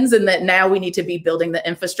wins, and that now we need to be building the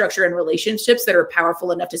infrastructure and relationships that are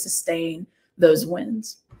powerful enough to sustain those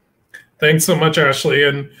wins. Thanks so much, Ashley.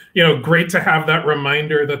 And, great to have that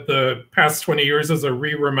reminder that the past 20 years is a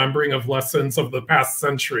re-remembering of lessons of the past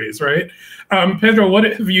centuries, right? Pedro, what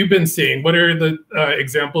have you been seeing? What are the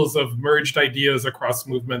examples of merged ideas across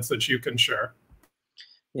movements that you can share?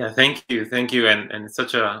 Yeah, thank you. Thank you. And it's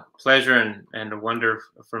such a pleasure and a wonder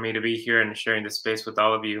for me to be here and sharing this space with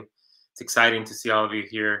all of you. It's exciting to see all of you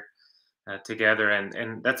here together.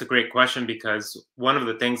 And that's a great question, because one of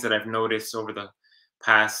the things that I've noticed over the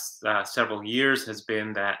past several years has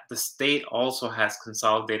been that the state also has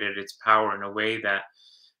consolidated its power in a way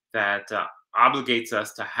that obligates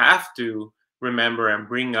us to have to remember and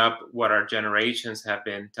bring up what our generations have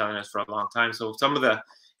been telling us for a long time. So some of the,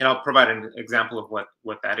 and I'll provide an example of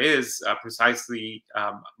what that is, precisely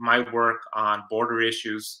my work on border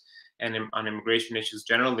issues and on immigration issues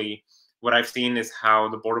generally. What I've seen is how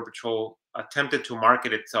the Border Patrol attempted to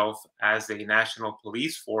market itself as a national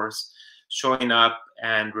police force, showing up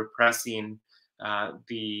and repressing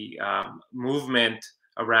the movement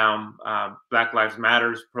around Black Lives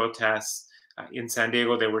Matter protests. In San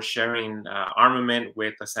Diego, they were sharing armament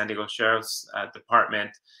with the San Diego Sheriff's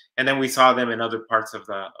Department, and then we saw them in other parts of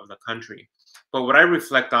the country. But what I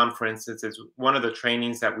reflect on, for instance, is one of the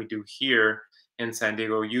trainings that we do here in San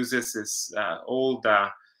Diego uses this old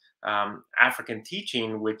African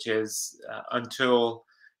teaching, which is until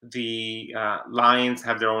the lions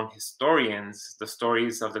have their own historians, the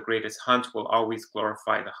stories of the greatest hunt will always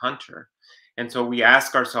glorify the hunter. And so we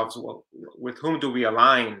ask ourselves, well, with whom do we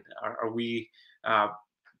align? Are we, are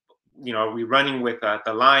we running with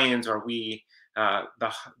the lions? Or are we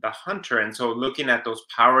the hunter? And so looking at those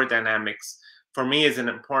power dynamics for me is an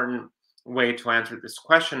important way to answer this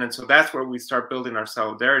question. And so that's where we start building our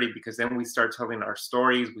solidarity, because then we start telling our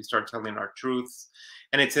stories, we start telling our truths.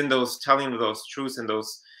 And it's in those telling of those truths and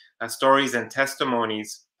those stories and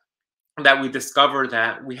testimonies that we discover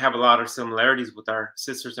that we have a lot of similarities with our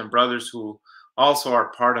sisters and brothers who also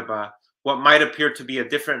are part of what might appear to be a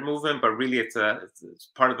different movement, but really it's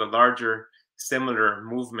part of the larger similar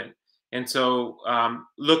movement. And so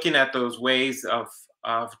looking at those ways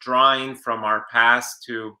of drawing from our past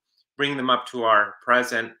to bring them up to our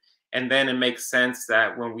present, and then it makes sense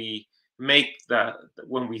that when we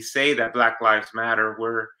say that Black Lives Matter,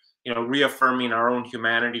 we're reaffirming our own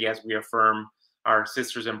humanity as we affirm our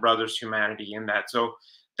sisters and brothers' humanity in that. So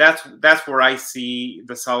that's where I see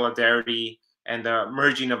the solidarity and the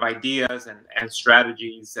merging of ideas and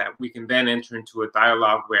strategies that we can then enter into a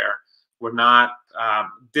dialogue where we're not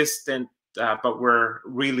distant, but we're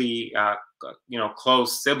really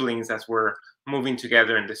close siblings as we're moving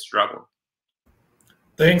together in this struggle.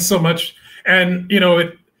 Thanks so much. And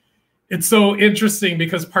it's so interesting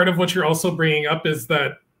because part of what you're also bringing up is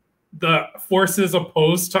that the forces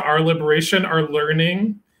opposed to our liberation are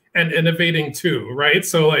learning and innovating too, right?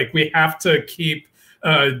 So like we have to keep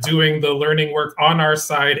doing the learning work on our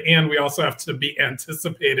side, and we also have to be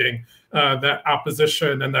anticipating that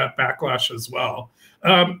opposition and that backlash as well.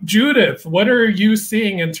 Judith, what are you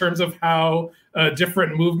seeing in terms of how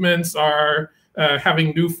different movements are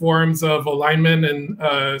having new forms of alignment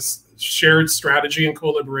and shared strategy and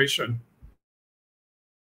collaboration?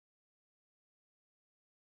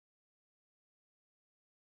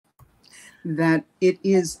 That it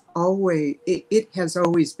has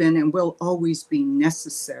always been and will always be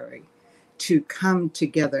necessary to come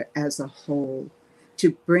together as a whole,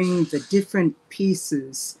 to bring the different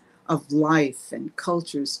pieces of life and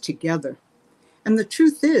cultures together. And the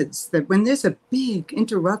truth is that when there's a big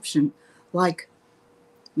interruption like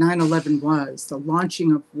 9/11 was, the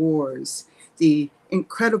launching of wars, the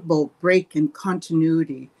incredible break in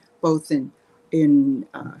continuity, both in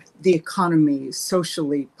the economy,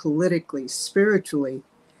 socially, politically, spiritually,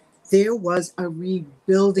 there was a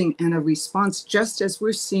rebuilding and a response, just as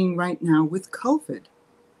we're seeing right now with COVID.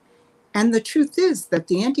 And the truth is that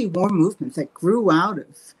the anti-war movement that grew out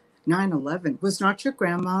of 9/11 was not your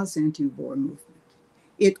grandma's anti-war movement.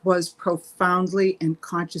 It was profoundly and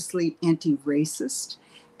consciously anti-racist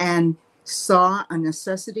and saw a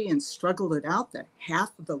necessity and struggled it out that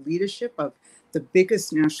half of the leadership of the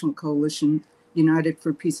biggest national coalition, United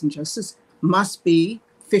for Peace and Justice, must be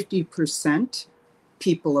 50%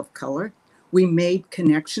 people of color. We made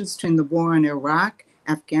connections between the war in Iraq,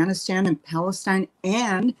 Afghanistan, and Palestine,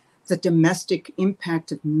 and the domestic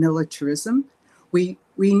impact of militarism. We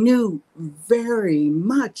knew very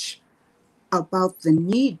much about the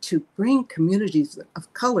need to bring communities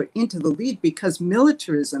of color into the lead because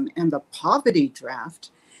militarism and the poverty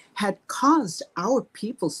draft had caused our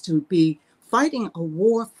peoples to be fighting a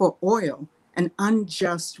war for oil, an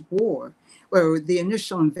unjust war, where the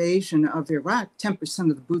initial invasion of Iraq,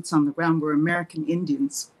 10% of the boots on the ground were American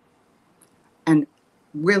Indians, and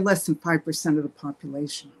we're less than 5% of the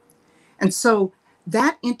population. And so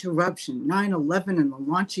that interruption, 9/11 and the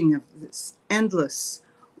launching of this endless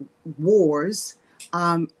wars,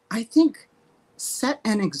 I think set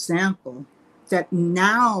an example that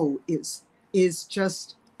now is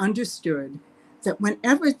just understood that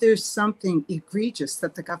whenever there's something egregious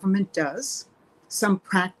that the government does, some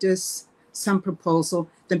practice, some proposal,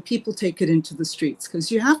 then people take it into the streets. Because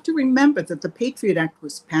you have to remember that the Patriot Act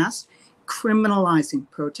was passed criminalizing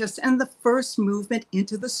protests, and the first movement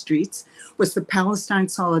into the streets was the Palestine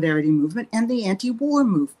Solidarity Movement and the anti-war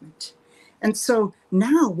movement. And so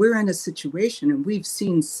now we're in a situation, and we've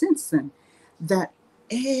seen since then, that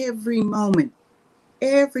every moment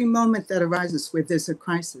that arises where there's a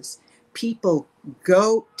crisis, people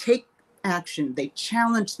go take action. They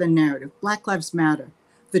challenge the narrative. Black Lives Matter,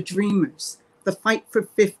 the Dreamers, the Fight for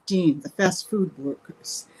 15, the fast food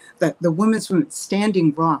workers, the women's movement,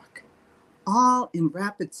 Standing Rock, all in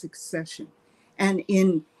rapid succession. And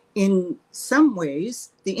in some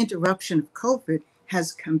ways, the interruption of COVID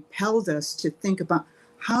has compelled us to think about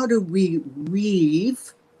how do we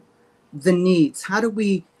weave the needs? How do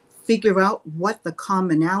we figure out what the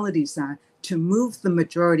commonalities are to move the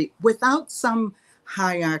majority without some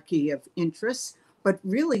hierarchy of interests, but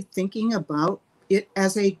really thinking about it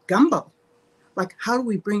as a gumbo? Like, how do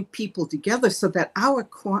we bring people together so that our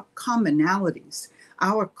commonalities,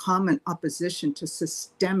 our common opposition to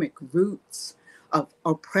systemic roots of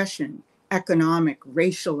oppression, economic,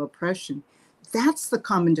 racial oppression, that's the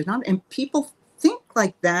common denominator. And people think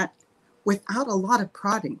like that without a lot of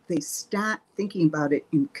prodding. They start thinking about it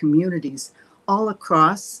in communities all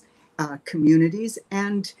across communities,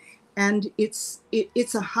 and it's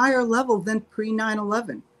a higher level than pre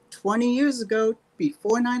 9/11. 20 years ago,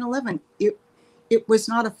 before 9/11, it was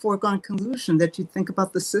not a foregone conclusion that you think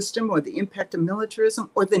about the system or the impact of militarism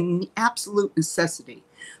or the absolute necessity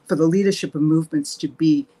for the leadership of movements to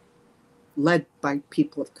be led by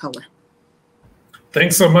people of color.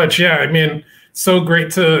 Thanks so much. Yeah, I mean, so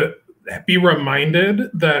great to be reminded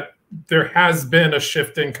that there has been a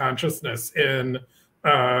shift in consciousness in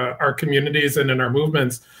our communities and in our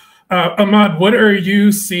movements. Ahmad, what are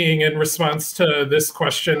you seeing in response to this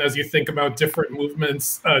question as you think about different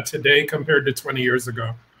movements today compared to 20 years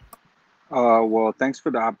ago? Well, thanks for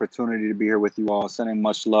the opportunity to be here with you all. Sending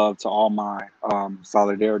much love to all my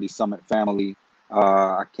Solidarity Summit family.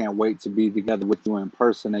 I can't wait to be together with you in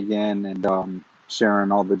person again and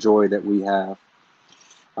sharing all the joy that we have.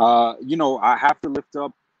 You know, I have to lift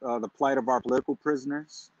up the plight of our political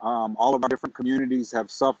prisoners. All of our different communities have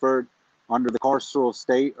suffered under the carceral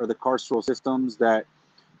state or the carceral systems that,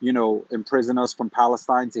 you know, imprison us from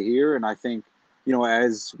Palestine to here. And I think, you know,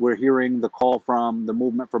 as we're hearing the call from the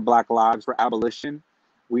Movement for Black Lives for abolition,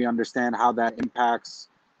 we understand how that impacts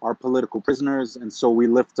our political prisoners. And so we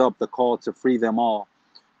lift up the call to free them all.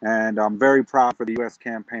 And I'm very proud for the U.S.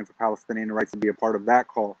 Campaign for Palestinian Rights to be a part of that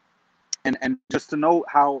call. And just to note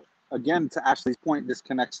how, again, to Ashley's point, this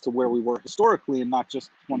connects to where we were historically and not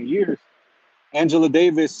just 20 years. Angela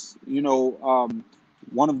Davis, you know,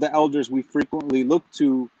 one of the elders we frequently look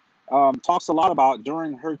to, talks a lot about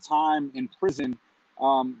during her time in prison,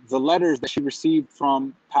 the letters that she received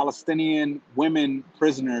from Palestinian women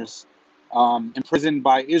prisoners imprisoned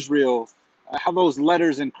by Israel, how those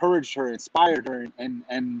letters encouraged her, inspired her,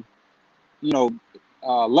 and you know,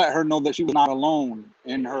 let her know that she was not alone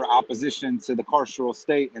in her opposition to the carceral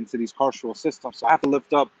state and to these carceral systems. So I have to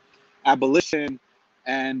lift up abolition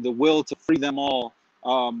and the will to free them all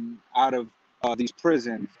out of these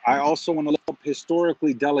prisons. I also want to look up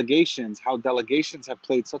historically delegations, how delegations have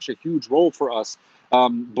played such a huge role for us,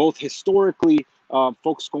 both historically,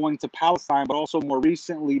 folks going to Palestine, but also more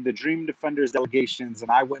recently, the Dream Defenders delegations and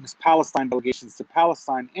Eyewitness Palestine delegations to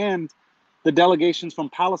Palestine, and the delegations from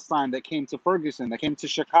Palestine that came to Ferguson, that came to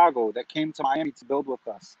Chicago, that came to Miami to build with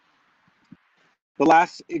us. The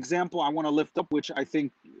last example I want to lift up, which I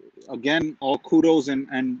think, again, all kudos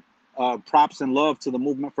and props and love to the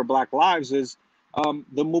Movement for Black Lives, is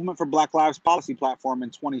the Movement for Black Lives policy platform in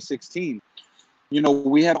 2016. You know,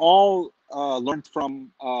 we had all learned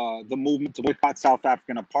from the movement to boycott South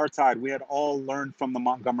African apartheid. We had all learned from the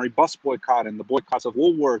Montgomery bus boycott and the boycotts of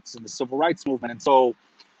Woolworths and the civil rights movement. And so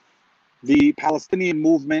the Palestinian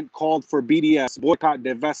movement called for BDS, boycott,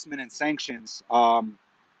 divestment, and sanctions.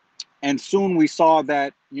 And soon we saw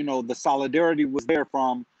that, you know, the solidarity was there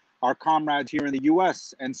from our comrades here in the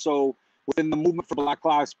US. And so within the Movement for Black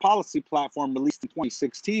Lives policy platform released in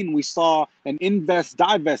 2016, we saw an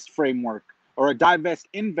invest-divest framework, or a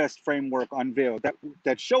divest-invest framework unveiled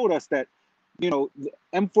that showed us that, you know,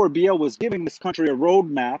 M4BL was giving this country a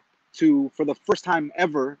roadmap to, for the first time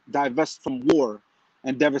ever, divest from war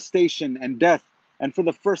and devastation and death, and for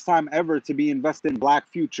the first time ever to be invested in Black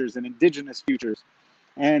futures and Indigenous futures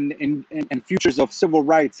and futures of civil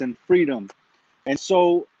rights and freedom. And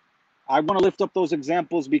so I want to lift up those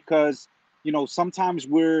examples because, you know, sometimes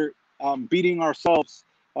we're beating ourselves,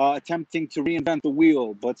 attempting to reinvent the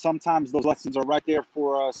wheel, but sometimes those lessons are right there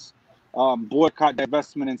for us. Boycott,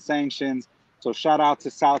 divestment, and sanctions. So shout out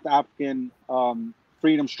to South African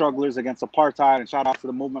freedom strugglers against apartheid, and shout out to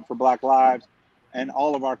the Movement for Black Lives and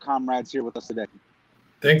all of our comrades here with us today.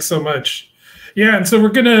 Thanks so much. Yeah, and so we're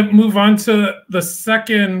going to move on to the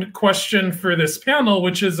second question for this panel,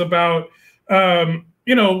 which is about,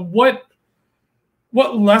 you know, what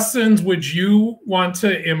lessons would you want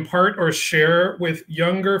to impart or share with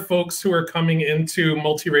younger folks who are coming into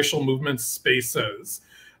multiracial movement spaces?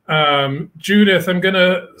 Judith, I'm going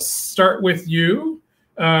to start with you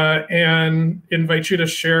and invite you to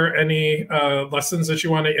share any lessons that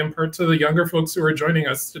you want to impart to the younger folks who are joining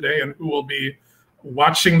us today and who will be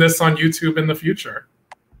watching this on YouTube in the future.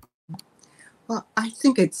 Well, I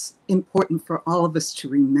think it's important for all of us to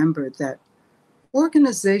remember that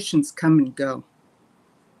organizations come and go.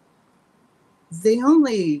 They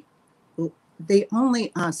only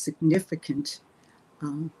are significant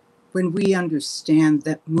when we understand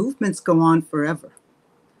that movements go on forever.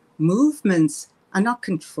 Movements are not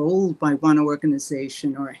controlled by one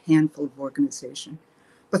organization or a handful of organizations,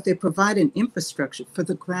 but they provide an infrastructure for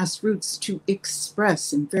the grassroots to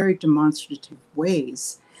express in very demonstrative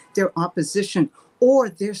ways their opposition or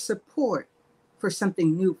their support for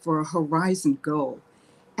something new, for a horizon goal.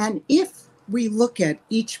 And if we look at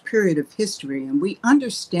each period of history and we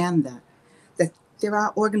understand that there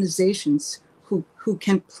are organizations who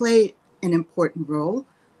can play an important role,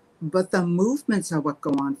 but the movements are what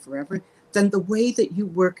go on forever, then the way that you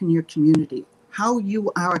work in your community, how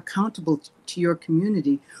you are accountable to your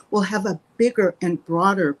community, will have a bigger and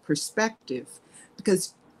broader perspective,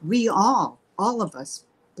 because we all of us,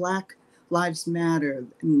 Black, Lives Matter,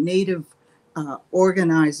 Native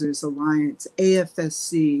Organizers Alliance,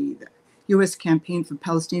 AFSC, the U.S. Campaign for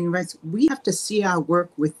Palestinian Rights, we have to see our work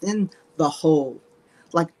within the whole.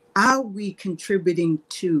 Like, are we contributing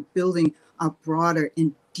to building a broader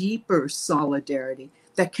and deeper solidarity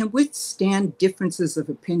that can withstand differences of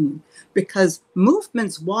opinion? Because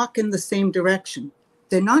movements walk in the same direction.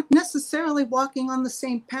 They're not necessarily walking on the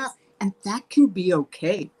same path, and that can be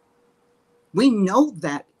okay. We know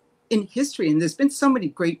that in history, and there's been so many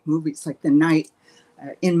great movies like The Night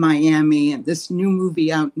in Miami, and this new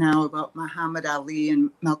movie out now about Muhammad Ali and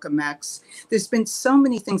Malcolm X. There's been so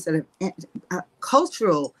many things that have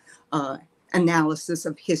cultural analysis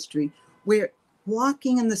of history where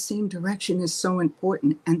walking in the same direction is so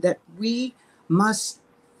important, and that we must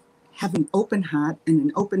have an open heart and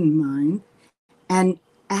an open mind and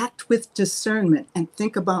act with discernment and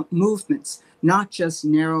think about movements, not just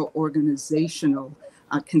narrow organizational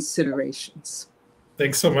considerations.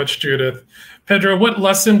 Thanks so much, Judith. Pedro, what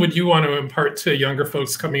lesson would you want to impart to younger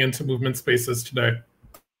folks coming into movement spaces today?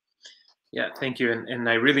 Yeah, thank you. And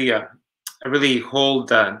I really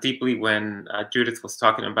hold deeply when Judith was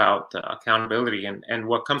talking about accountability. And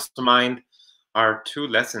what comes to mind are two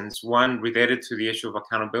lessons. One related to the issue of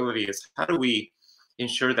accountability is how do we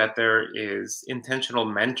ensure that there is intentional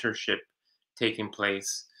mentorship taking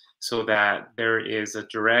place so that there is a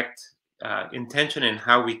direct intention in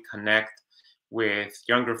how we connect with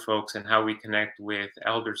younger folks and how we connect with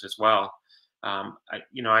elders as well.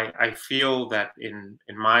 I feel that in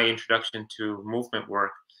my introduction to movement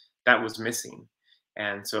work, that was missing.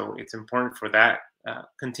 And so it's important for that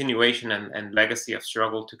continuation and legacy of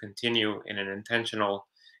struggle to continue in an intentional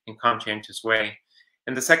and conscientious way.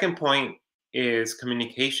 And the second point is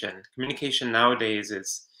communication. Communication nowadays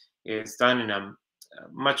is done in a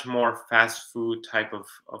much more fast food type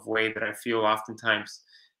of way that I feel oftentimes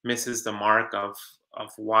misses the mark of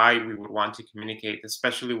why we would want to communicate,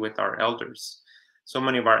 especially with our elders. So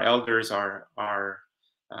many of our elders are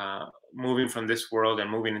moving from this world and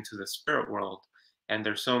moving into the spirit world. And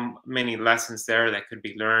there's so many lessons there that could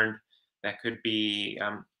be learned, that could be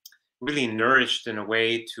really nourished in a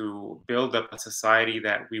way to build up a society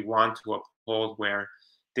that we want to uphold, where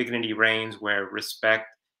dignity reigns, where respect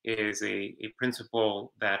is a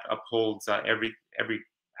principle that upholds every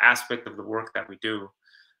aspect of the work that we do.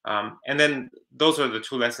 And then those are the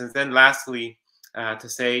two lessons. Then lastly, to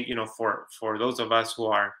say, for those of us who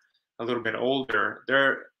are a little bit older,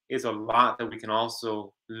 there is a lot that we can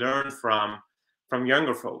also learn from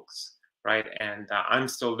younger folks, right? And I'm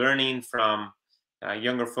still learning from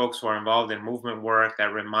younger folks who are involved in movement work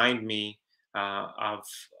that remind me of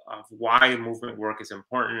why movement work is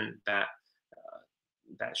important, that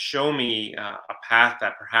show me a path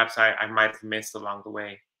that perhaps I might have missed along the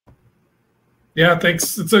way. Yeah,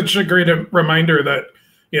 thanks. It's such a great reminder that,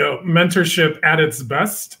 mentorship at its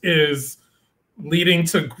best is leading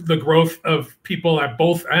to the growth of people at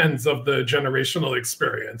both ends of the generational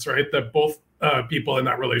experience, right? That both people in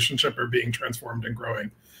that relationship are being transformed and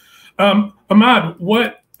growing. Ahmad,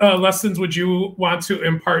 what lessons would you want to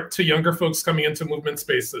impart to younger folks coming into movement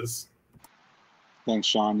spaces? Thanks,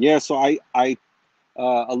 Sean. Yeah, so I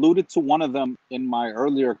alluded to one of them in my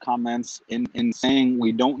earlier comments in saying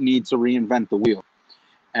we don't need to reinvent the wheel.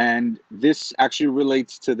 And this actually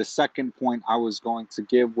relates to the second point I was going to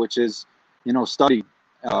give, which is, study,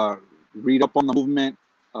 read up on the movement,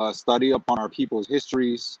 study up on our people's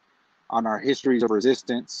histories, on our histories of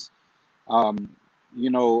resistance. A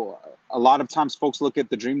lot of times folks look at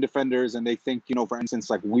the Dream Defenders and they think, for instance,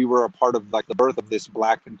 like we were a part of like the birth of this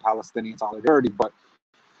Black and Palestinian solidarity, but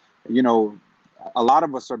a lot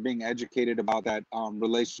of us are being educated about that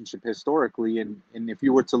relationship historically. And if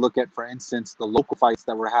you were to look at, for instance, the local fights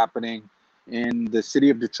that were happening in the city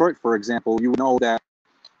of Detroit, for example, you know that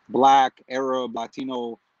Black, Arab,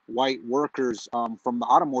 Latino, white workers from the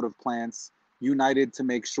automotive plants united to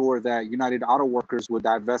make sure that United Auto Workers would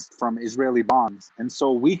divest from Israeli bonds. And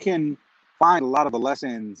so we can find a lot of the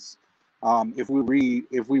lessons if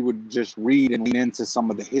we would just read and lean into some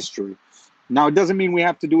of the history. Now, it doesn't mean we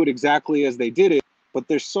have to do it exactly as they did it, but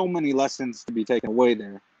there's so many lessons to be taken away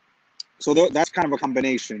there. So that's kind of a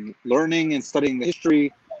combination, learning and studying the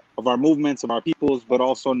history of our movements, of our peoples, but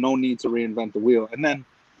also no need to reinvent the wheel. And then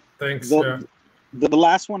the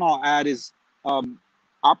last one I'll add is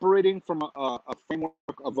operating from a framework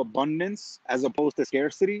of abundance as opposed to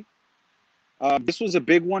scarcity. This was a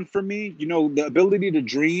big one for me. The ability to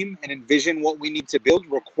dream and envision what we need to build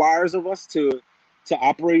requires of us to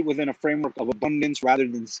operate within a framework of abundance rather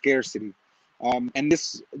than scarcity. And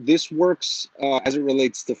this works as it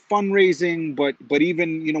relates to fundraising, but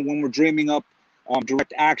even when we're dreaming up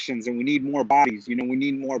direct actions, and we need more bodies. You know, we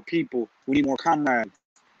need more people. We need more comrades.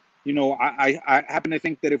 You know, I happen to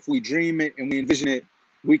think that if we dream it and we envision it,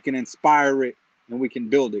 we can inspire it and we can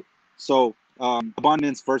build it. So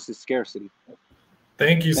abundance versus scarcity.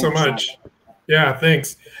 Thank you so much. Yeah,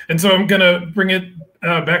 thanks. And so I'm going to bring it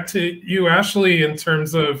back to you, Ashley, in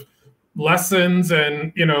terms of lessons.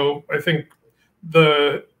 And, you know, I think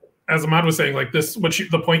as Ahmad was saying, like this,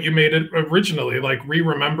 the point you made originally, like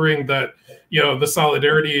remembering that, you know, the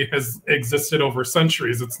solidarity has existed over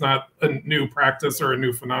centuries. It's not a new practice or a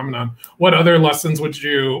new phenomenon. What other lessons would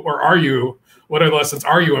you, or what other lessons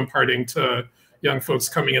are you imparting to young folks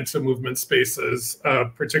coming into movement spaces,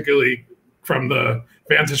 particularly from the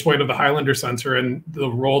vantage point of the Highlander Center and the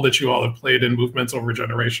role that you all have played in movements over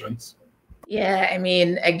generations? Yeah, I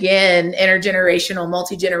mean, again, intergenerational,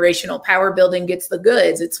 multi-generational power building gets the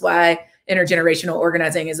goods. It's why intergenerational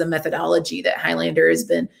organizing is a methodology that Highlander has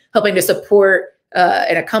been helping to support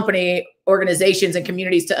and accompany organizations and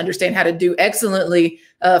communities to understand how to do excellently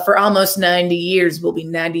for almost 90 years. We'll be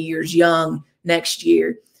 90 years young next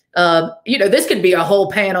year. You know, this could be a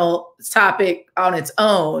whole panel topic on its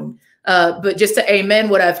own, but just to amen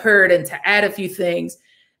what I've heard and to add a few things.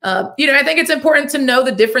 You know, I think it's important to know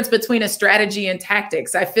the difference between a strategy and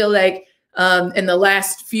tactics. I feel like in the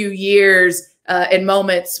last few years, in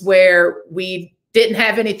moments where we didn't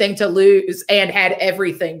have anything to lose and had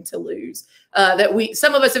everything to lose,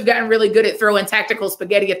 some of us have gotten really good at throwing tactical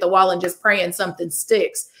spaghetti at the wall and just praying something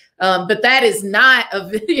sticks. But that is not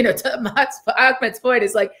you know, to Ahmad's point,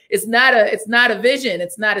 is like, it's not a vision.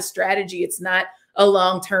 It's not a strategy. It's not a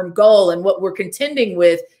long-term goal. And what we're contending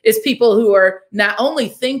with is people who are not only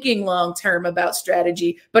thinking long-term about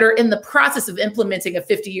strategy, but are in the process of implementing a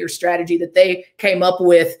 50-year strategy that they came up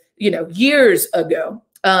with, you know, years ago.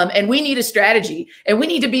 And we need a strategy, and we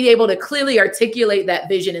need to be able to clearly articulate that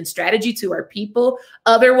vision and strategy to our people.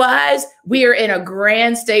 Otherwise, we are in a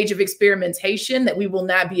grand stage of experimentation that we will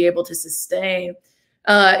not be able to sustain.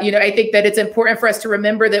 You know, I think that it's important for us to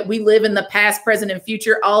remember that we live in the past, present, and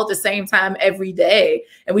future all at the same time every day.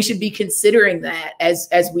 And we should be considering that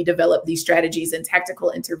as we develop these strategies and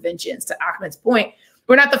tactical interventions. To Ahmad's point,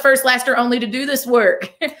 we're not the first, last, or only to do this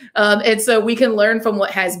work. And so we can learn from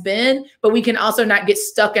what has been, but we can also not get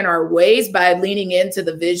stuck in our ways by leaning into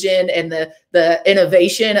the vision and the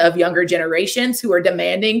innovation of younger generations who are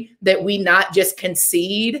demanding that we not just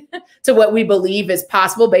concede to what we believe is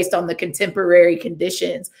possible based on the contemporary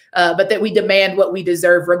conditions, but that we demand what we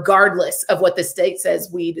deserve regardless of what the state says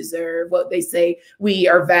we deserve, what they say we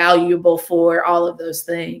are valuable for, all of those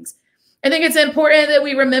things. I think it's important that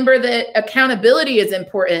we remember that accountability is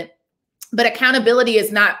important, but accountability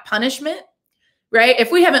is not punishment, right?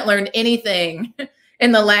 If we haven't learned anything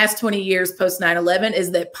in the last 20 years post 9/11,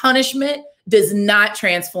 is that punishment does not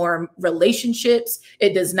transform relationships.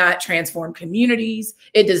 It does not transform communities.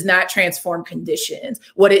 It does not transform conditions.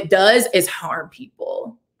 What it does is harm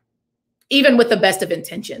people, even with the best of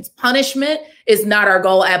intentions. Punishment is not our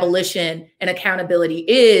goal. Abolition and accountability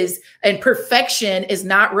is, and perfection is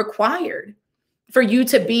not required. For you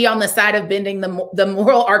to be on the side of bending the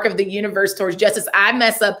moral arc of the universe towards justice, I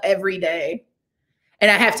mess up every day and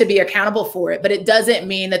I have to be accountable for it. But it doesn't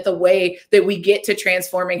mean that the way that we get to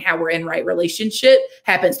transforming how we're in right relationship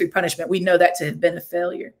happens through punishment. We know that to have been a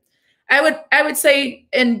failure. I would say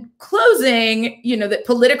in closing, you know, that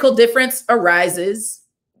political difference arises.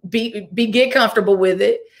 Get comfortable with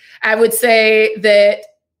it. I would say that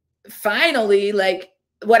finally, like,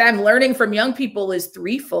 what I'm learning from young people is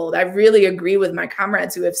threefold. I really agree with my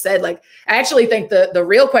comrades who have said, like, I actually think the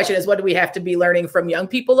real question is, what do we have to be learning from young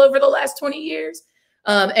people over the last 20 years?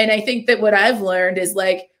 And I think that what I've learned is,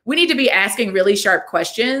 like, we need to be asking really sharp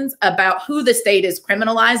questions about who the state is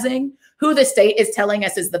criminalizing, who the state is telling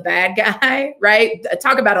us is the bad guy, right?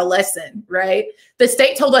 Talk about a lesson, right? The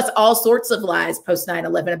state told us all sorts of lies post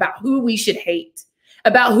 9/11 about who we should hate,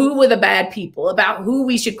 about who were the bad people, about who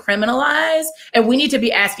we should criminalize. And we need to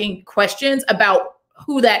be asking questions about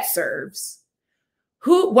who that serves.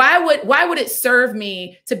 Why would it serve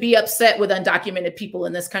me to be upset with undocumented people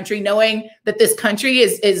in this country, knowing that this country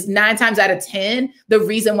is 9 times out of 10, the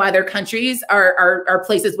reason why their countries are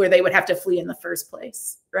places where they would have to flee in the first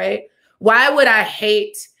place, right? Why would I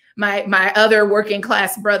hate my other working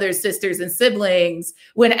class brothers, sisters, and siblings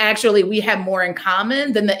when actually we have more in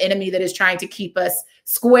common than the enemy that is trying to keep us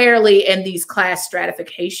squarely in these class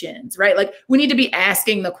stratifications, right? Like, we need to be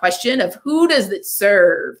asking the question of who does it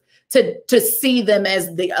serve to see them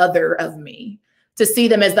as the other of me? to see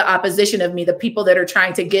them as the opposition of me, the people that are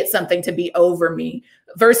trying to get something to be over me,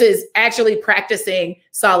 versus actually practicing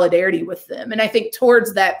solidarity with them. And I think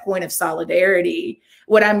towards that point of solidarity,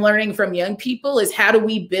 what I'm learning from young people is how do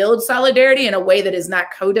we build solidarity in a way that is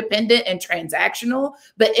not codependent and transactional,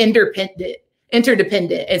 but interdependent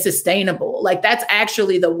and sustainable. Like that's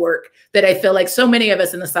actually the work that I feel like so many of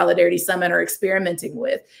us in the Solidarity Summit are experimenting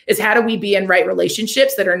with, is how do we be in right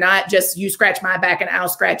relationships that are not just you scratch my back and I'll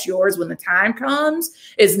scratch yours when the time comes,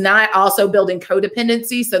 is not also building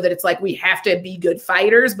codependency so that it's like we have to be good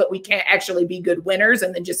fighters, but we can't actually be good winners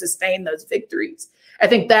and then just sustain those victories. I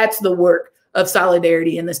think that's the work of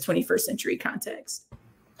solidarity in this 21st century context.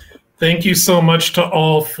 Thank you so much to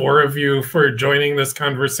all four of you for joining this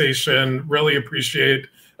conversation. Really appreciate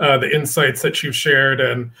the insights that you've shared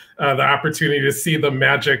and the opportunity to see the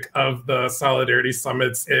magic of the Solidarity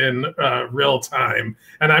Summits in real time.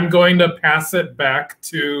 And I'm going to pass it back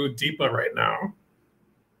to Deepa right now.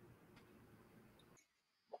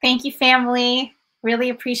 Thank you, family. Really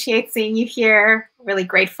appreciate seeing you here. Really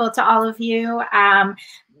grateful to all of you.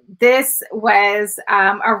 This was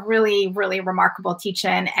a really, really remarkable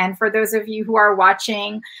teach-in. And for those of you who are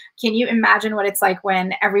watching, can you imagine what it's like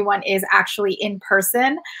when everyone is actually in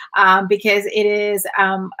person? Because it is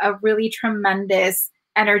a really tremendous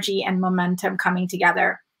energy and momentum coming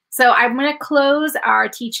together. So I'm going to close our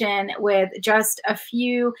teach-in with just a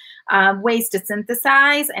few ways to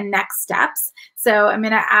synthesize and next steps. So I'm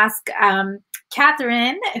going to ask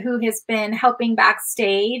Catherine, who has been helping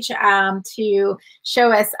backstage to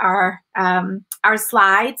show us our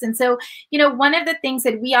slides. And so, you know, one of the things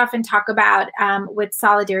that we often talk about with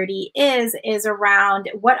Solidarity is around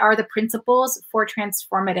what are the principles for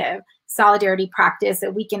transformative solidarity practice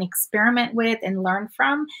that we can experiment with and learn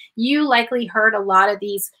from. You likely heard a lot of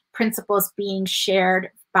these principles being shared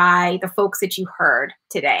by the folks that you heard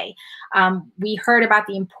today. We heard about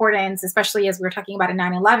the importance, especially as we were talking about a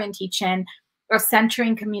 9/11 teach-in, of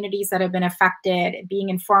centering communities that have been affected, being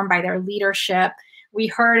informed by their leadership. We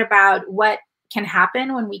heard about what can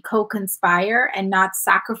happen when we co-conspire and not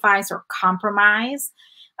sacrifice or compromise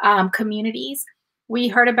communities. We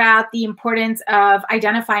heard about the importance of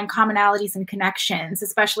identifying commonalities and connections,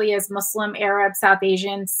 especially as Muslim, Arab, South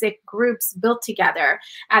Asian, Sikh groups built together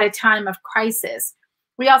at a time of crisis.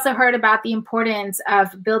 We also heard about the importance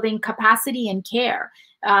of building capacity and care,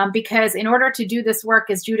 because in order to do this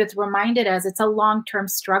work, as Judith reminded us, it's a long-term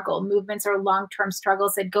struggle. Movements are long-term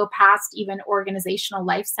struggles that go past even organizational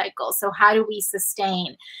life cycles. So how do we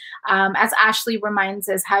sustain? As Ashley reminds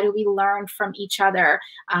us, how do we learn from each other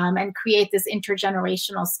and create this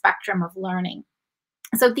intergenerational spectrum of learning?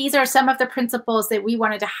 So these are some of the principles that we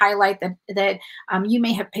wanted to highlight that you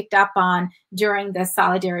may have picked up on during the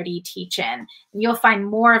Solidarity teach-in. You'll find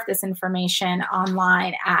more of this information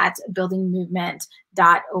online at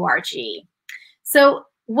buildingmovement.org. So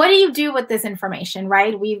what do you do with this information,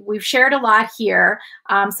 right? We've shared a lot here.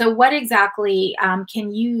 So what exactly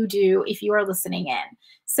can you do if you are listening in?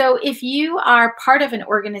 So if you are part of an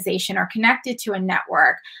organization or connected to a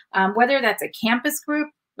network, whether that's a campus group,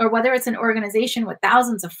 or whether it's an organization with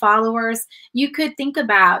thousands of followers, you could think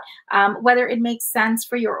about whether it makes sense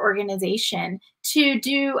for your organization to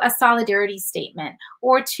do a solidarity statement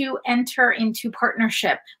or to enter into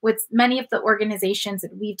partnership with many of the organizations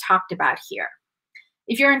that we've talked about here.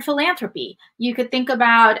 If you're in philanthropy, you could think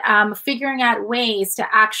about figuring out ways to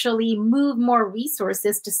actually move more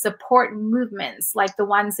resources to support movements like the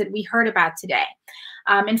ones that we heard about today.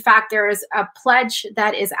 In fact, there is a pledge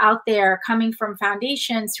that is out there coming from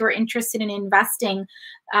foundations who are interested in investing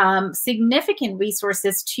significant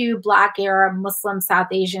resources to Black, Arab, Muslim, South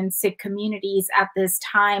Asian, Sikh communities at this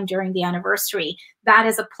time during the anniversary. That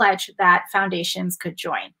is a pledge that foundations could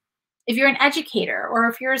join. If you're an educator or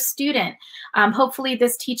if you're a student, hopefully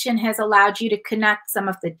this teach-in has allowed you to connect some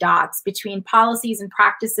of the dots between policies and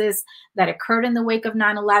practices that occurred in the wake of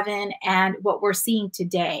 9/11 and what we're seeing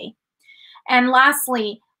today. And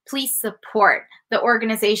lastly, please support the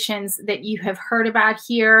organizations that you have heard about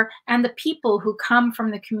here and the people who come from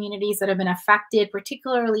the communities that have been affected,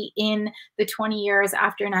 particularly in the 20 years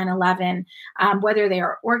after 9/11, whether they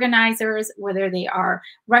are organizers, whether they are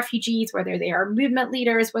refugees, whether they are movement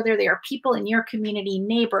leaders, whether they are people in your community,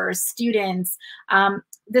 neighbors, students.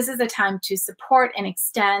 This is a time to support and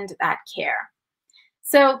extend that care.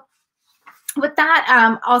 So With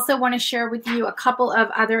that, also want to share with you a couple of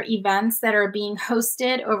other events that are being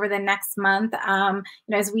hosted over the next month.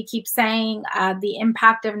 As we keep saying, the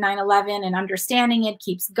impact of 9/11 and understanding it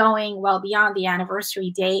keeps going well beyond the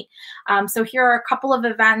anniversary date. So here are a couple of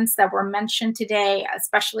events that were mentioned today,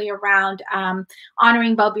 especially around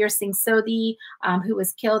honoring Balbir Singh Sodhi, who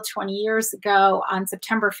was killed 20 years ago on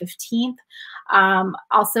September 15th.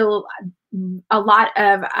 Also, a lot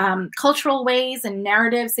of cultural ways and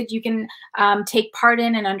narratives that you can take part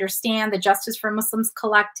in and understand. The Justice for Muslims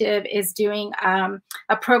Collective is doing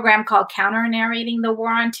a program called Counter Narrating the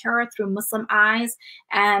War on Terror through Muslim Eyes,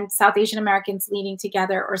 and South Asian Americans Leading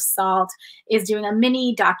Together, or SALT, is doing a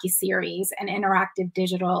mini docuseries and interactive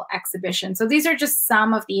digital exhibition. So these are just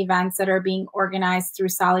some of the events that are being organized through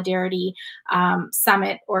Solidarity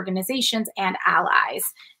Summit organizations and allies.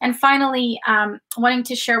 And finally, wanting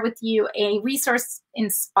to share with you a resource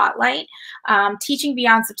in Spotlight, Teaching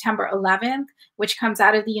Beyond September 11th, which comes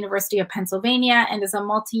out of the University of Pennsylvania and is a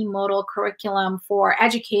multimodal curriculum for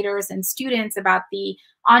educators and students about the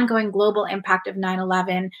ongoing global impact of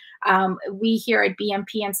 9/11. We here at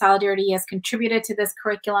BMP and Solidarity has contributed to this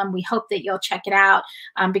curriculum. We hope that you'll check it out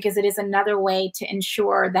because it is another way to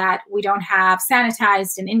ensure that we don't have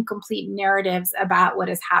sanitized and incomplete narratives about what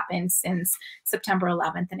has happened since September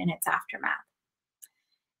 11th and in its aftermath.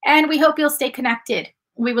 And we hope you'll stay connected.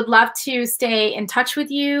 We would love to stay in touch with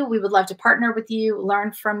you. We would love to partner with you,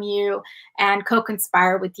 learn from you, and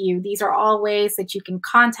co-conspire with you. These are all ways that you can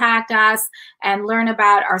contact us and learn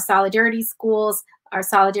about our Solidarity Schools, our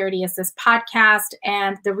Solidarity Is This podcast,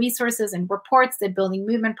 and the resources and reports that Building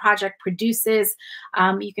Movement Project produces.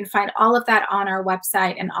 You can find all of that on our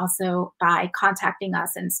website, and also by contacting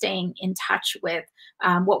us and staying in touch with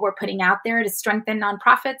what we're putting out there to strengthen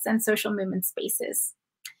nonprofits and social movement spaces.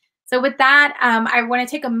 So with that, I want to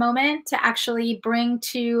take a moment to actually bring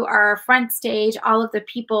to our front stage all of the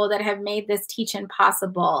people that have made this teach-in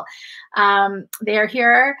possible. They're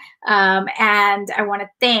here, and I want to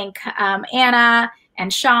thank Anna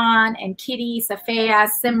and Sean and Kitty, Safaya,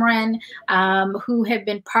 Simran, who have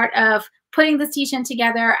been part of putting this teach-in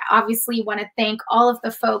together. Obviously, want to thank all of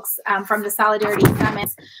the folks from the Solidarity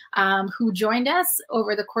Summits who joined us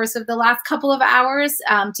over the course of the last couple of hours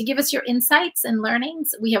to give us your insights and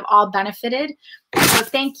learnings. We have all benefited. So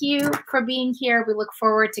thank you for being here. We look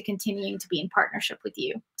forward to continuing to be in partnership with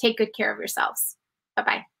you. Take good care of yourselves.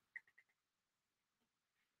 Bye-bye.